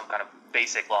of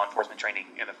basic law enforcement training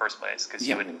in the first place, because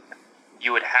you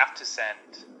would have to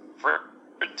send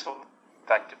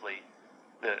effectively,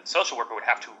 the social worker would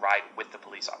have to ride with the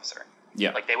police officer.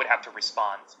 Yeah, like they would have to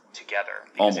respond together.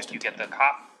 Because almost if you get the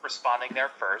cop responding there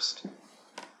first,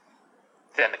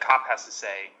 then the cop has to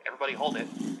say, "Everybody, hold it!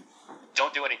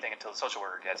 Don't do anything until the social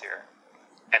worker gets here,"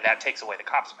 and that takes away the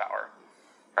cop's power,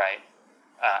 right?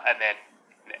 And then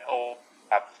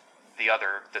have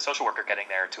the social worker getting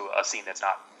there to a scene that's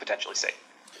not potentially safe.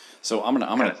 So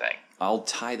I'll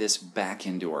tie this back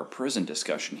into our prison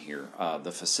discussion here.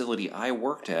 The facility I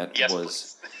worked at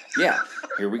was,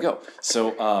 here we go.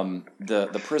 So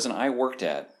the prison I worked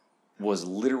at was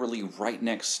literally right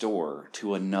next door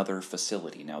to another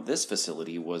facility. Now this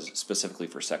facility was specifically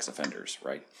for sex offenders,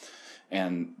 right?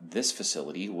 And this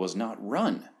facility was not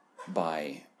run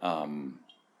by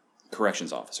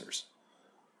corrections officers.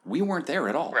 We weren't there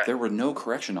at all. Right. There were no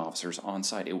correction officers on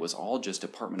site. It was all just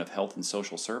Department of Health and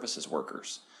Social Services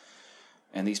workers.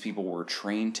 And these people were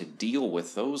trained to deal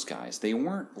with those guys. They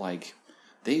weren't like,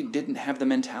 they didn't have the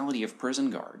mentality of prison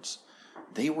guards.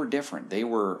 They were different. They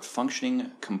were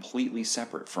functioning completely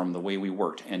separate from the way we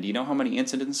worked. And do you know how many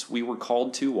incidents we were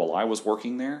called to while I was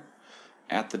working there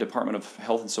at the Department of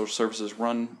Health and Social Services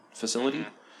run facility?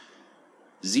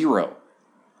 0.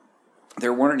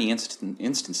 There weren't any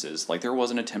instances, like there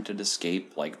was an attempted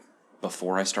escape, like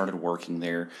before I started working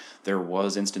there. There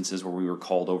was instances where we were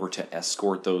called over to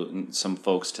escort some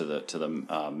folks to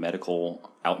the medical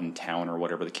out in town or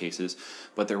whatever the case is.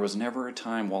 But there was never a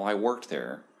time while I worked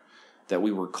there that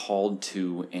we were called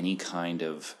to any kind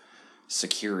of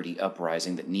security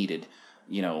uprising that needed,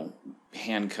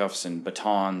 handcuffs and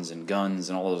batons and guns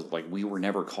and all those. Like, we were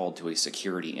never called to a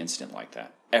security incident like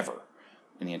that, ever,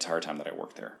 in the entire time that I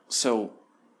worked there. So,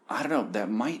 I don't know, that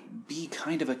might be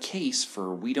kind of a case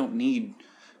for we don't need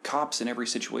cops in every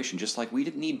situation, just like we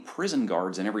didn't need prison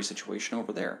guards in every situation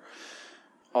over there.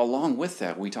 Along with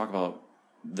that, we talk about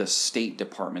the state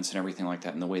departments and everything like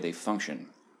that and the way they function.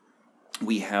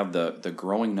 We have the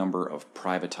growing number of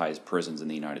privatized prisons in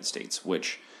the United States,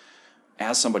 which,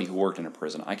 as somebody who worked in a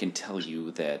prison, I can tell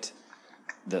you that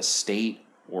the state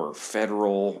or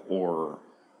federal or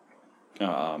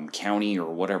county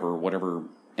or whatever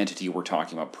entity we're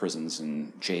talking about, prisons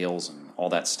and jails and all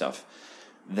that stuff,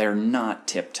 they're not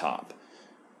tip-top.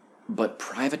 But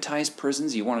privatized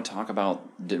prisons, you want to talk about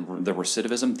the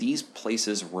recidivism, these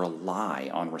places rely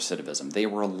on recidivism. They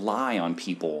rely on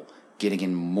people getting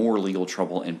in more legal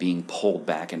trouble and being pulled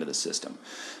back into the system.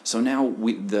 So now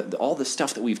all the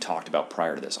stuff that we've talked about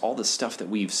prior to this, all the stuff that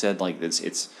we've said like this,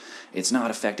 it's not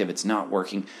effective, it's not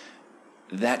working,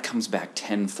 that comes back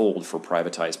tenfold for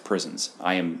privatized prisons.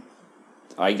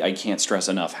 I can't stress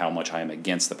enough how much I am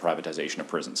against the privatization of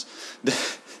prisons.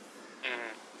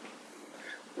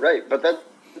 Right, but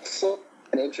that's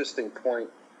an interesting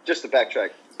point. Just to backtrack,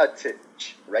 a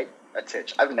titch, right? A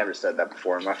titch. I've never said that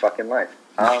before in my fucking life.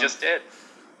 You just did.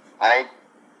 I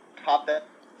popped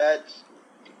that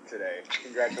today.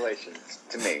 Congratulations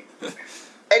to me.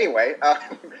 Anyway,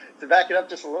 to back it up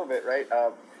just a little bit, right?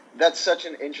 That's such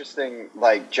an interesting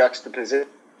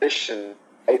juxtaposition.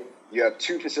 Right? You have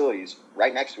two facilities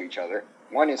right next to each other.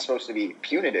 One is supposed to be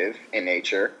punitive in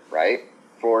nature, right,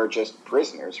 for just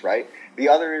prisoners, right? The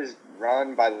other is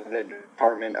run by the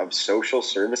Department of Social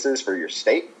Services for your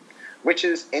state, which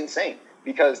is insane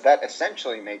because that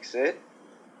essentially makes it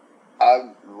a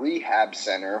rehab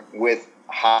center with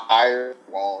higher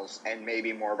walls and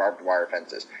maybe more barbed wire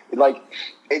fences.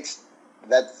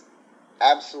 That's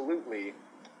absolutely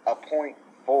a point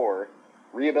for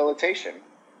rehabilitation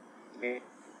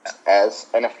as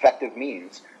an effective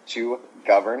means to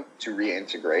govern, to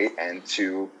reintegrate, and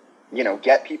to,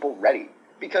 get people ready.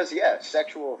 Because,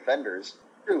 sexual offenders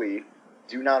really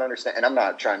do not understand, and I'm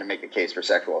not trying to make a case for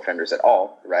sexual offenders at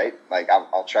all, right?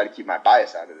 I'll try to keep my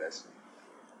bias out of this.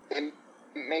 It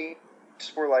makes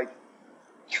for,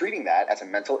 treating that as a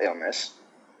mental illness,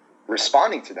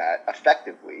 responding to that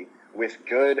effectively with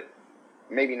good,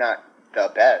 maybe not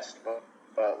the best, but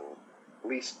at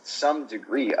least some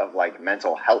degree of,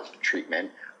 mental health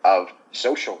treatment, of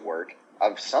social work,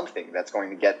 of something that's going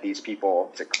to get these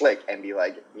people to click and be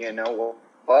like,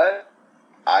 what?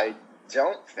 I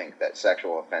don't think that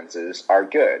sexual offenses are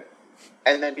good.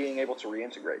 And then being able to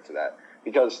reintegrate to that.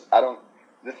 Because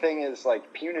the thing is,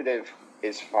 punitive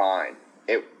is fine.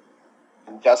 It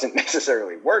doesn't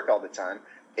necessarily work all the time.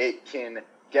 It can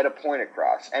get a point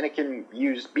across. And it can be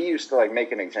used to,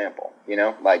 make an example.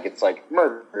 It's like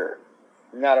murder.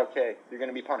 Not okay. You're going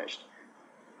to be punished.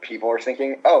 People are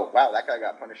thinking, oh, wow, that guy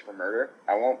got punished for murder.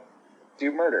 I won't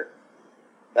do murder.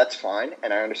 That's fine.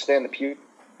 And I understand the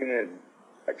punitive,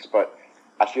 but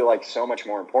I feel like so much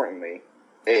more importantly,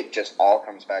 it just all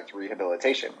comes back to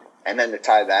rehabilitation. And then to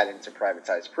tie that into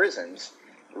privatized prisons,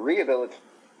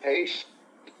 rehabilitation,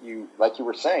 like you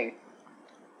were saying,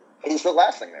 is the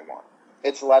last thing they want.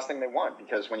 It's the last thing they want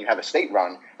because when you have a state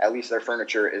run, at least their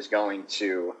furniture is going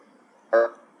to,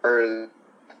 or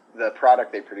the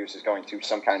product they produce is going to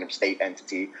some kind of state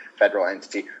entity, federal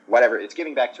entity, whatever. It's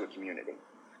giving back to a community,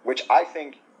 which I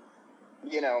think,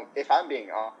 if I'm being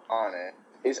honest,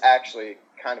 is actually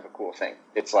kind of a cool thing.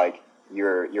 It's like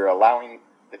you're allowing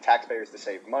the taxpayers to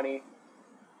save money,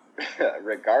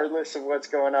 regardless of what's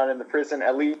going on in the prison.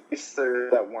 At least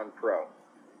there's that one pro.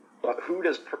 But who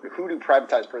do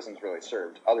privatized prisons really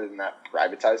serve other than that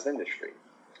privatized industry?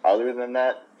 Other than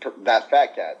that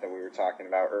fat cat that we were talking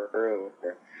about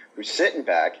earlier, who's sitting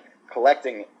back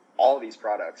collecting all these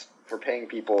products for paying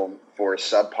people for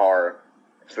subpar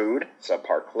food,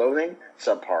 subpar clothing,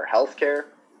 subpar healthcare,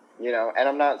 and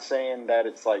I'm not saying that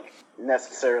it's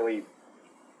necessarily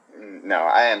No,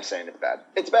 I am saying it's bad.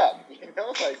 It's bad.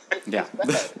 Like, Yeah.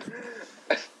 it's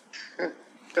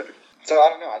bad. So I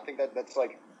don't know. I think that's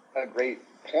like a great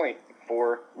point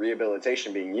for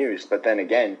rehabilitation being used. But then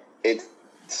again,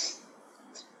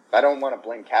 I don't want to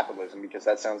blame capitalism because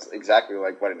that sounds exactly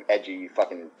like what an edgy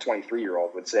fucking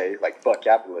 23-year-old would say, like, fuck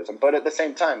capitalism. But at the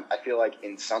same time, I feel like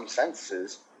in some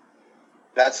senses,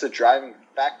 that's the driving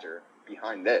factor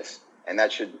behind this. And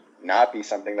that should not be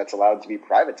something that's allowed to be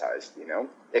privatized, you know?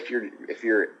 If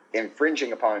you're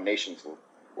infringing upon a nation's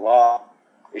law,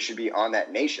 it should be on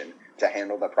that nation to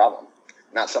handle the problem.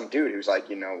 Not some dude who's like,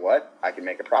 you know what, I can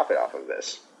make a profit off of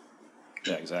this.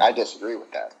 Yeah, exactly. I disagree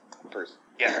with that person.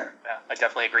 Yeah, I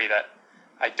definitely agree that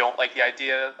I don't like the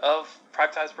idea of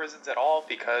privatized prisons at all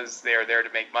because they're there to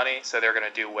make money, so they're going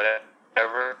to do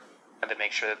whatever and to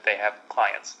make sure that they have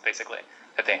clients, basically,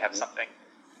 that they have something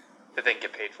that they can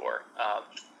get paid for.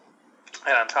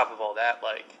 And on top of all that,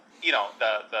 like, you know,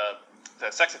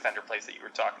 the sex offender place that you were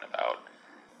talking about,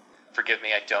 forgive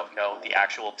me, I don't know the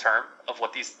actual term of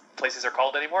what these places are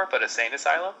called anymore, but insane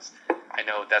asylums, I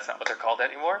know that's not what they're called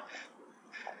anymore.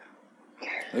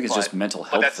 I think it's just mental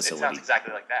health facility. It sounds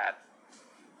exactly like that.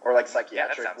 Or like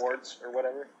psychiatric wards or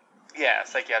whatever. Yeah,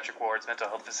 psychiatric wards, mental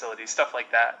health facilities, stuff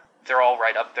like that. They're all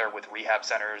right up there with rehab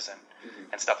centers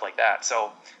and stuff like that.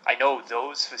 So I know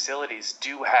those facilities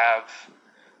do have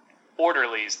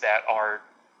orderlies that are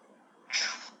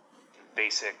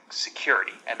basic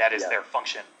security, and that is their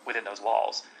function within those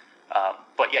walls.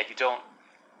 But yeah, you don't.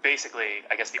 Basically,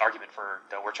 I guess the argument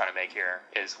that we're trying to make here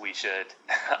is we should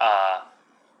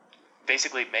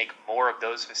basically make more of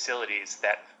those facilities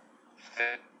that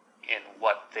fit in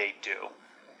what they do,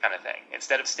 kind of thing.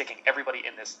 Instead of sticking everybody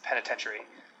in this penitentiary,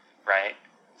 right?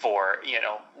 For, you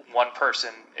know, one person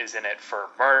is in it for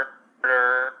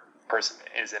murder, person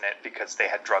is in it because they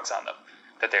had drugs on them,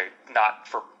 that they're not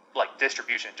for like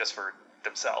distribution, just for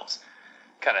themselves,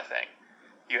 kind of thing.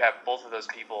 You have both of those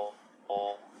people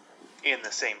in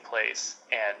the same place,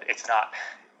 and it's not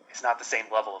the same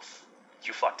level of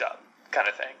you fucked up kind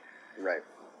of thing. Right.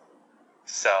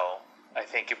 So I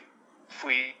think if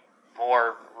we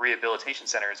more rehabilitation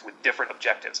centers with different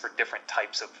objectives for different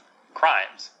types of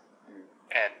crimes,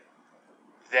 and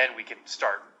then we can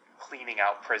start cleaning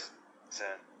out prison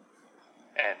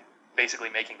and basically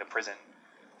making the prison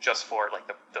just for, like,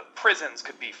 the prisons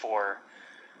could be for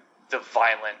the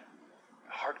violent,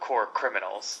 hardcore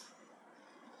criminals,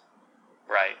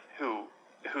 right, who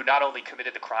not only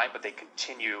committed the crime, but they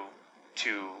continue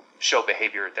to show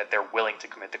behavior that they're willing to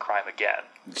commit the crime again.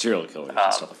 Serial killers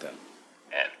and stuff like that.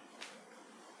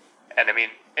 And I mean,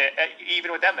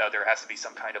 even with them, though, there has to be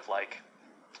some kind of, like,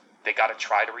 they got to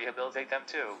try to rehabilitate them,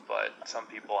 too. But some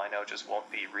people I know just won't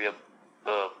be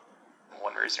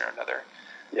one reason or another.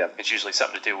 Yeah. It's usually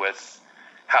something to do with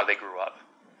how they grew up,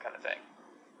 kind of thing.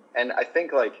 And I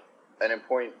think, like, an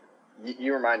important,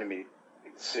 you reminded me,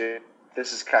 so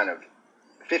this is kind of,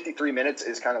 53 minutes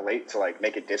is kind of late to, like,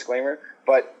 make a disclaimer,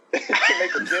 but to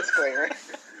make a disclaimer,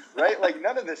 right? Like,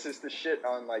 none of this is the shit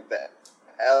on, like, the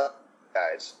L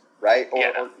guys, right?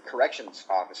 Or corrections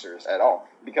officers at all.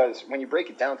 Because when you break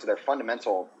it down to their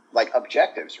fundamental, like,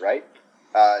 objectives, right?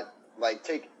 Like,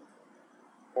 take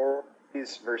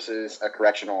Ortiz versus a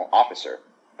correctional officer,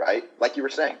 right? Like you were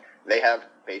saying, they have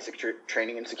basic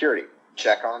training and security.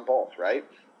 Check on both, right?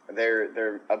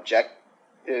 Their objective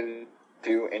is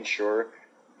to ensure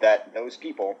that those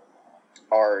people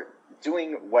are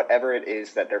doing whatever it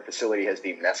is that their facility has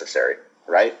deemed necessary,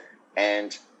 right?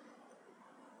 And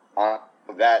on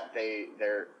that, they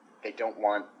don't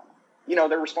want, you know,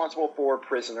 they're responsible for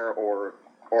prisoner or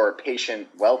patient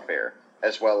welfare,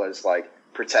 as well as, like,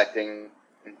 protecting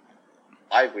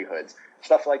livelihoods,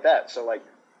 stuff like that. So, like,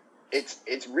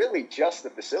 it's really just the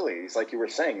facilities, like you were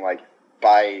saying, like,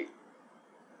 by,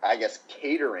 I guess,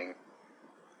 catering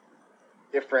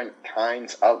different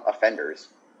kinds of offenders,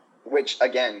 which,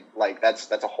 again, like,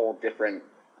 that's a whole different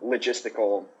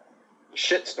logistical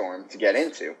shitstorm to get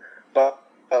into. But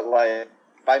like,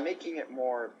 by making it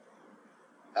more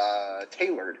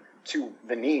tailored to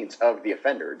the needs of the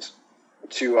offenders,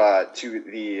 to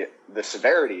the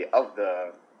severity of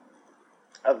the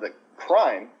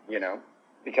crime, you know,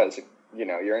 because, you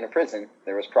know, you're in a prison,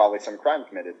 there was probably some crime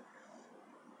committed.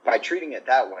 By treating it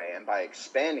that way and by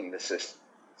expanding the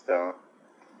system,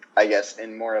 I guess,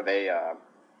 in more of a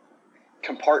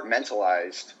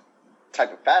compartmentalized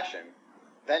type of fashion,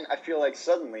 then I feel like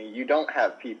suddenly you don't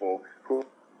have people who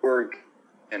are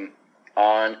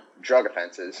on drug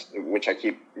offenses, which I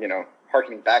keep, you know,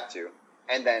 harkening back to,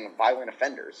 and then violent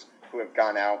offenders who have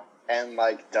gone out and,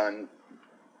 like, done,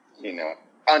 you know,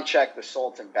 unchecked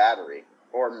assault and battery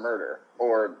or murder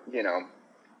or, you know,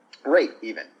 rape,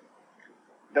 even.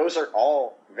 Those are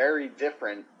all very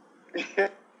different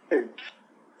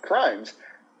crimes,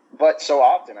 but so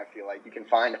often I feel like you can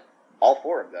find all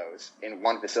four of those in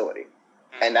one facility,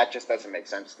 and that just doesn't make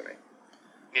sense to me.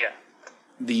 Yeah.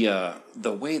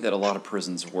 The way that a lot of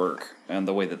prisons work, and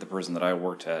the way that the prison that I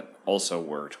worked at also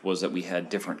worked, was that we had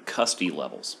different custody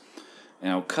levels.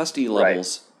 Now, custody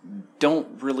levels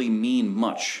don't really mean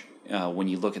much when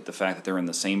you look at the fact that they're in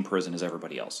the same prison as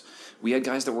everybody else. We had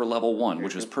guys that were level 1,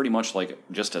 which was pretty much like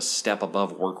just a step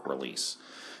above work release.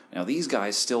 Now, these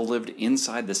guys still lived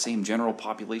inside the same general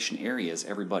population area as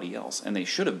everybody else, and they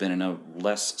should have been in a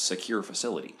less secure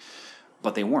facility,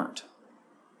 but they weren't.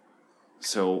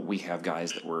 So we have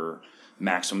guys that were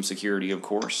maximum security, of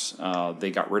course.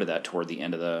 They got rid of that toward the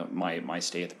end of my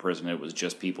stay at the prison. It was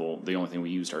just people. The only thing we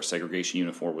used our segregation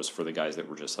unit for was for the guys that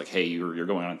were just like, hey, you're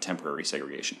going on temporary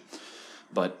segregation.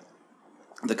 But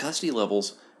the custody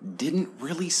levels didn't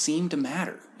really seem to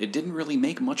matter. It didn't really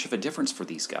make much of a difference for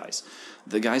these guys.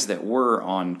 The guys that were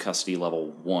on custody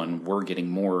level 1 were getting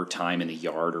more time in the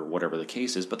yard or whatever the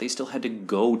case is, but they still had to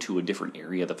go to a different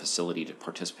area of the facility to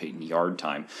participate in yard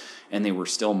time, and they were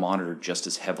still monitored just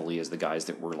as heavily as the guys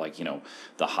that were like,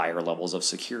 the higher levels of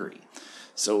security.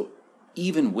 So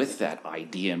even with that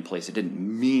idea in place, it didn't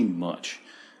mean much.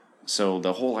 So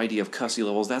the whole idea of custody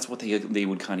levels, that's what they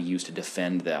would kind of use to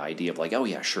defend the idea of like, oh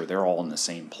yeah, sure, they're all in the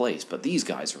same place, but these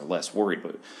guys are less worried.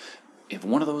 But if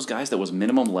one of those guys that was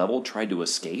minimum level tried to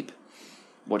escape,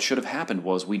 what should have happened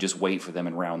was we just wait for them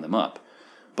and round them up.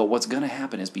 But what's going to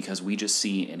happen is because we just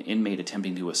see an inmate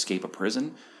attempting to escape a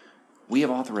prison, we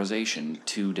have authorization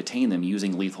to detain them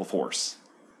using lethal force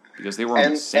because they were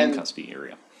in the same custody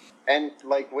area. And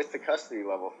like with the custody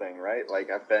level thing, right? Like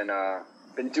I've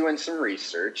been doing some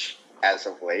research as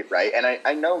of late, right? And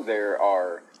I know there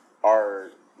are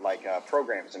like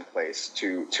programs in place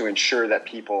to ensure that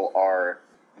people are,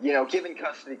 given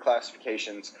custody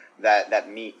classifications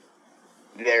that meet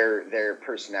their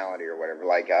personality or whatever.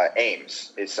 Like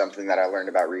AIMS is something that I learned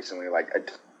about recently, like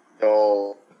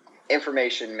adult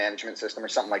information management system or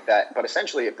something like that. But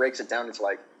essentially it breaks it down into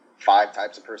like 5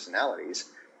 types of personalities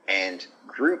and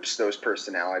groups those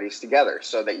personalities together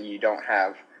so that you don't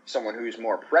have someone who's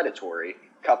more predatory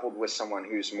coupled with someone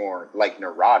who's more like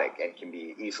neurotic and can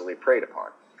be easily preyed upon.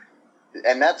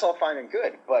 And that's all fine and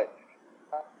good, but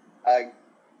I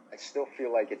still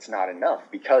feel like it's not enough,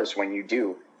 because when you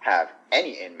do have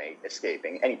any inmate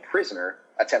escaping, any prisoner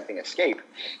attempting escape,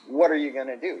 what are you going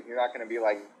to do? You're not going to be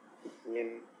like,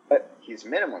 he's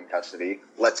minimum custody,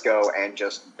 let's go and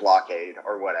just blockade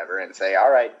or whatever and say,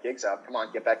 all right, gig's up, come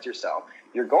on, get back to your cell.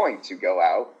 You're going to go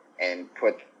out and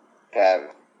put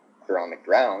that on the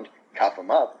ground, cuff him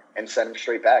up, and send him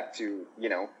straight back to,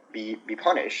 be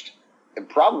punished, and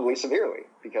probably severely,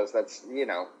 because that's,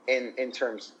 in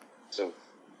terms of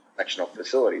correctional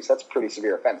facilities, that's a pretty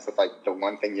severe offense. That's like the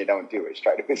one thing you don't do is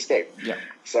try to escape. Yeah.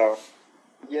 So,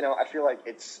 I feel like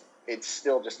it's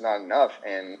still just not enough,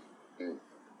 and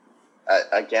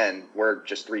again, we're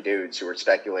just 3 dudes who are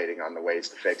speculating on the ways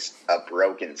to fix a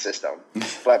broken system,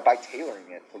 but by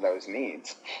tailoring it to those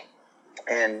needs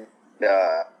and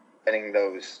getting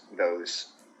those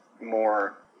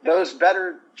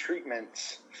better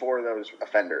treatments for those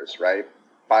offenders, right?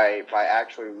 By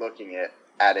actually looking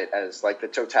at it as like the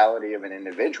totality of an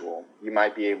individual, you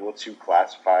might be able to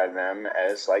classify them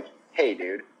as like, hey,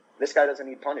 dude, this guy doesn't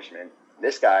need punishment.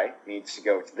 This guy needs to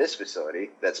go to this facility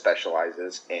that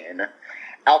specializes in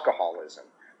alcoholism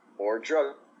or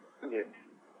drug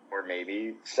or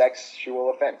maybe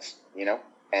sexual offense,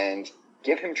 and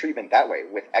give him treatment that way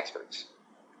with experts.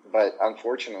 But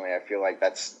unfortunately, I feel like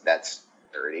that's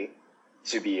dirty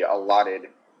to be allotted,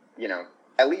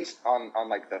 at least on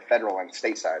like the federal and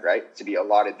state side, right? To be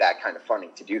allotted that kind of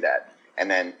funding to do that. And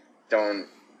then don't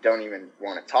even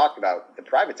want to talk about the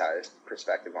privatized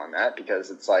perspective on that,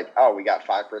 because it's like, oh, we got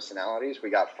 5 personalities, we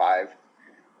got 5,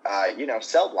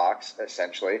 cell blocks,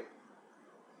 essentially.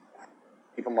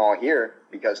 Keep them all here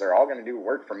because they're all going to do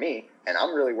work for me, and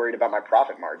I'm really worried about my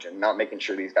profit margin, not making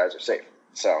sure these guys are safe.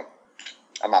 So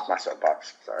I'm off my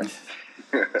soapbox. Sorry.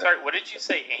 Sorry, what did you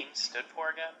say AIMS stood for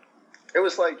again? It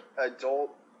was like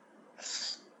Adult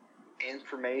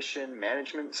Information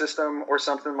Management System or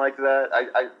something like that.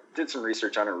 I did some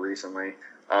research on it recently.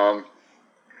 But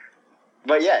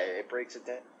yeah, it breaks it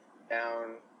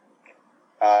down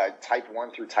type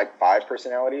 1 through type 5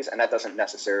 personalities, and that doesn't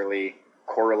necessarily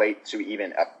correlate to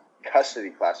even a custody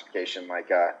classification like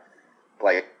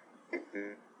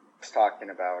talking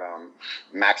about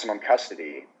maximum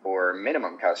custody or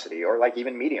minimum custody or like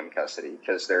even medium custody,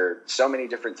 because there are so many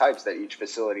different types that each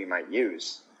facility might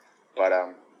use. But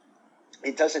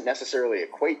it doesn't necessarily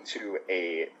equate to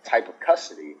a type of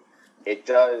custody. It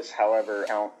does, however,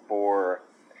 account for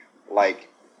like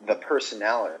the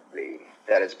personality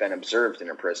that has been observed in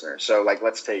a prisoner. So, like,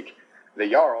 let's take the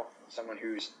Jarl, someone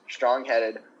who's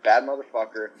strong-headed, bad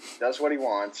motherfucker, does what he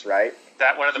wants, right? Is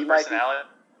that one of the personality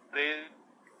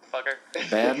fucker?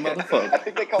 Bad motherfucker. I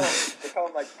think they call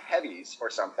them like heavies or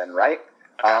something, right?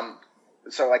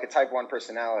 So like a type 1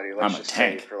 personality, let's just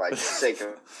say for like the sake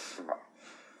of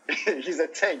he's a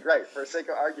tank, right? For sake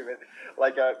of argument,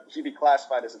 like he'd be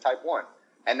classified as a type 1.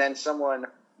 And then someone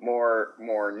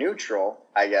more neutral,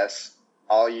 I guess,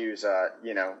 I'll use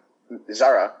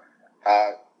Zara,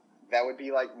 that would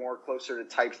be like more closer to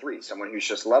type 3, someone who's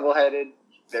just level-headed,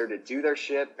 there to do their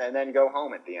shit and then go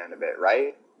home at the end of it,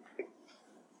 right?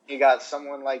 You got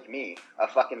someone like me, a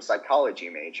fucking psychology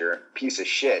major, piece of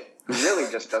shit, who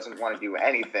really just doesn't want to do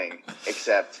anything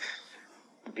except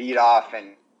beat off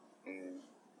and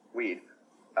weed,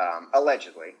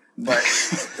 allegedly. But,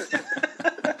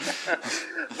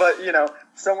 but you know,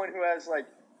 someone who has like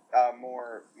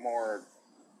more.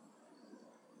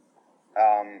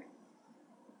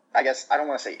 I guess I don't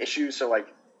want to say issues. So like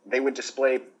they would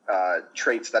display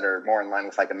traits that are more in line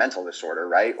with like a mental disorder,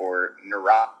 right, or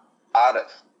neurotic.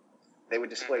 They would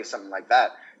display something like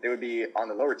that. They would be on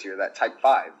the lower tier, that type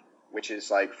 5, which is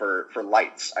like for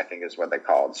lights, I think is what they're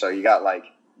called. So you got like,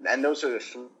 and those are the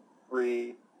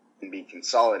 3 can be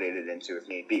consolidated into if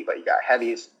need be. But you got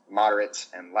heavies, moderates,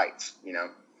 and lights. You know,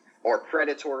 or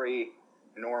predatory,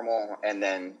 normal, and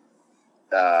then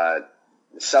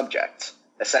subject,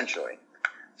 essentially.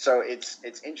 So it's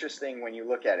interesting when you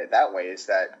look at it that way, is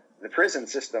that the prison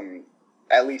system,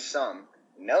 at least some,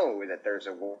 know that there's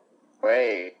a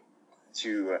way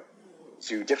to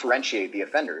differentiate the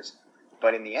offenders.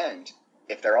 But in the end,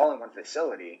 if they're all in one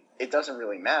facility, it doesn't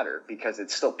really matter because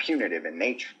it's still punitive in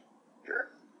nature.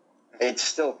 It's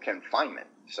still confinement.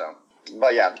 So,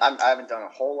 but yeah, I haven't done a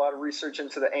whole lot of research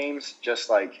into the aims, just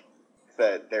like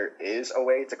that there is a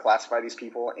way to classify these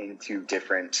people into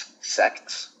different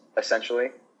sects, essentially,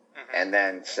 and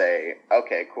then say,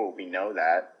 okay, cool, we know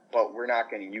that, but we're not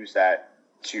going to use that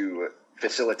to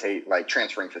facilitate like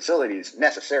transferring facilities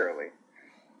necessarily,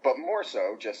 but more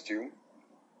so just to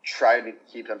try to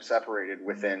keep them separated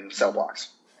within cell blocks,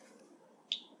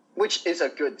 which is a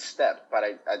good step. But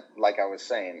I like I was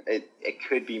saying, it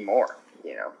could be more,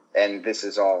 you know, and this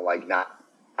is all like not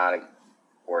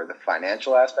or the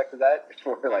financial aspect of that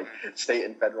for like state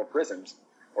and federal prisons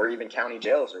or even county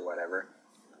jails or whatever.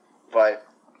 But,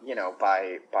 you know,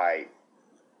 by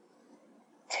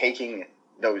taking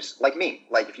those, like me,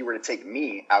 like if you were to take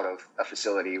me out of a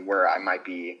facility where I might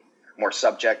be more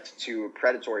subject to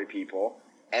predatory people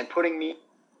and putting me,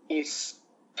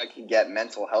 I could get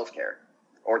mental health care,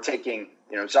 or taking,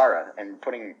 you know, Zara and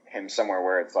putting him somewhere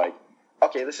where it's like,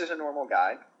 okay, this is a normal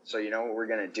guy. So, you know what we're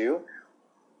going to do?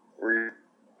 We're going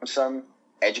to some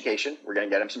education. We're going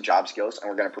to get him some job skills and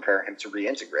we're going to prepare him to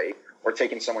reintegrate. Or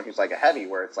taking someone who's like a heavy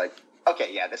where it's like,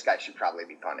 okay, yeah, this guy should probably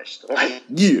be punished.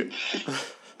 Yeah.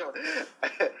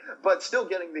 But still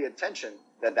getting the attention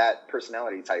that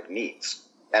personality type needs.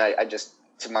 And I just,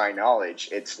 to my knowledge,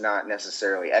 it's not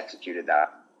necessarily executed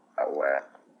that way.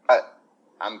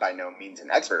 I'm by no means an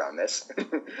expert on this.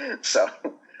 So,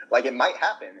 like, it might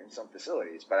happen in some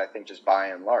facilities, but I think just by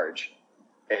and large,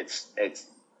 it's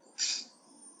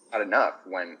not enough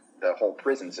when the whole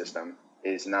prison system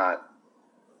is not,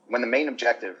 when the main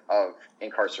objective of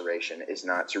incarceration is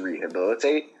not to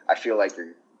rehabilitate. I feel like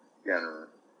you're going to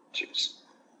choose,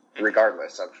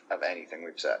 regardless of anything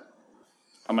we've said.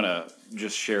 I'm going to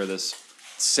just share this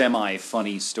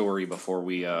semi-funny story before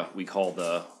we call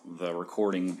the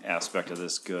recording aspect of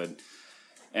this good.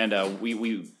 And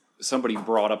somebody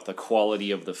brought up the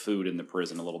quality of the food in the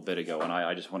prison a little bit ago, and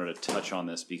I just wanted to touch on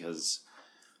this because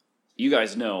you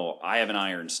guys know I have an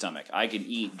iron stomach. I can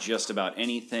eat just about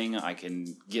anything. I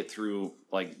can get through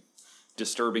like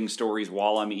disturbing stories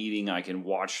while I'm eating. I can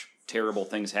watch terrible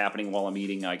things happening while I'm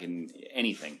eating. I can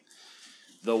anything.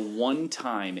 The one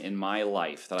time in my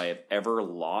life that I have ever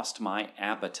lost my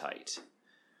appetite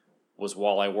was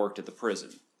while I worked at the prison,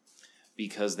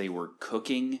 because they were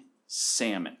cooking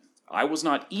salmon. I was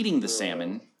not eating the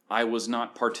salmon. I was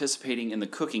not participating in the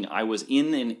cooking. I was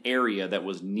in an area that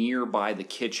was nearby the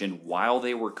kitchen while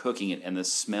they were cooking it, and the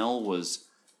smell was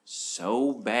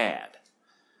so bad.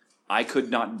 I could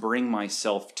not bring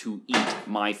myself to eat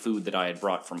my food that I had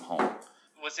brought from home.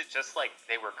 Was it just like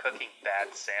they were cooking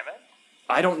bad salmon?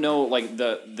 I don't know, like,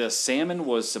 the salmon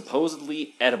was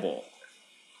supposedly edible.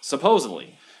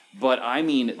 Supposedly. But, I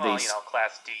mean... Well,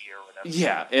 Class D or whatever.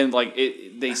 Yeah, and, like,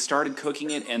 they started cooking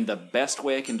it, and the best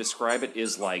way I can describe it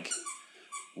is, like,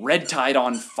 red tide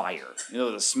on fire. You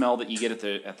know the smell that you get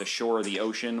at the shore of the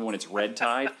ocean when it's red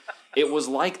tide? It was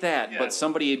like that, but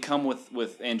somebody had come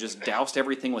with and just doused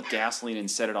everything with gasoline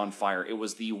and set it on fire. It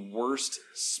was the worst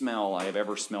smell I have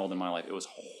ever smelled in my life. It was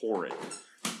horrid.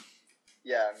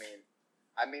 Yeah,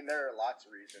 I mean, there are lots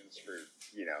of reasons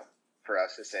for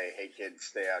us to say, hey, kids,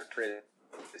 stay out of prison.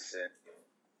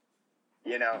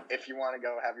 If you want to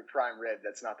go have your prime rib,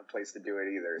 that's not the place to do it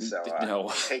either. So, no.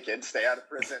 Hey, kids, stay out of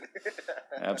prison.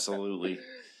 Absolutely.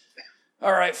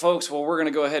 All right, folks. Well, we're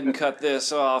going to go ahead and cut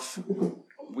this off.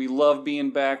 We love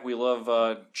being back. We love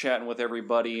chatting with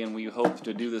everybody, and we hope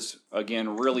to do this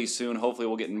again really soon. Hopefully,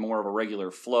 we'll get in more of a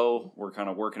regular flow. We're kind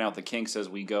of working out the kinks as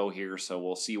we go here, so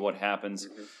we'll see what happens.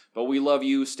 Mm-hmm. But we love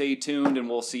you. Stay tuned, and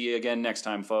we'll see you again next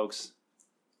time, folks.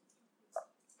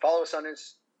 Follow us on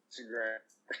Instagram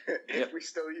if we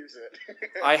still use it.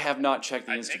 I have not checked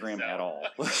the Instagram at all.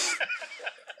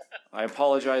 I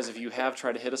apologize if you have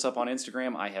tried to hit us up on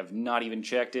Instagram. I have not even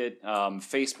checked it.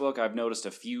 Facebook, I've noticed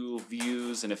a few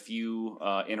views and a few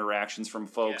interactions from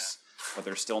folks, but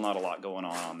there's still not a lot going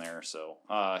on there. So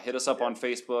hit us up on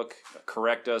Facebook,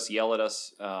 correct us, yell at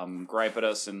us, gripe at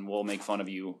us, and we'll make fun of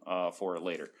you for it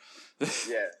later.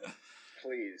 Yeah,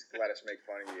 please let us make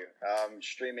fun of you.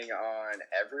 Streaming on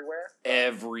everywhere?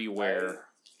 Everywhere.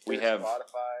 We have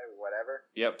Spotify, whatever.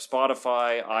 Yep,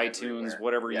 Spotify, iTunes,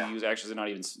 whatever you use. Actually, it's not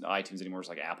even iTunes anymore. It's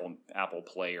like Apple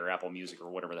Play or Apple Music or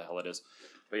whatever the hell it is.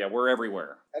 But yeah, we're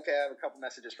everywhere. Okay, I have a couple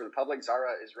messages for the public.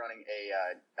 Zara is running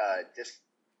a disc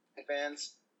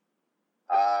fans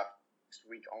this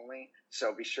week only,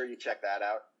 so be sure you check that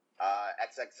out.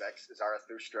 XXX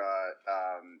Zarathustra,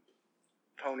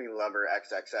 Pony Lover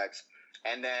XXX,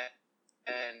 and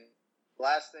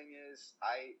last thing is,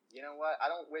 I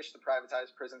don't wish the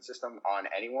privatized prison system on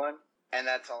anyone, and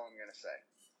that's all I'm going to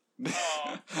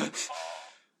say.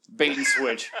 Bait and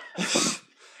switch.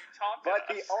 But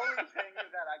the only thing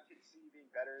that I could see being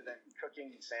better than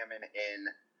cooking salmon in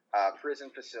a prison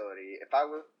facility, if I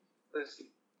was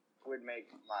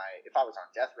on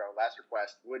death row, last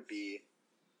request would be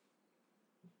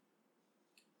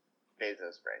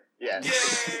Bezos brain. Yeah.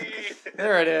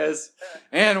 There it is.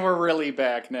 And we're really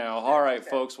back now. All right,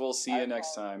 folks. We'll see you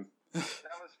next time. That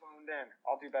was phoned in.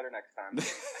 I'll do better next time.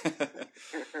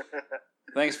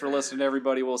 Thanks for listening,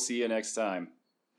 everybody. We'll see you next time.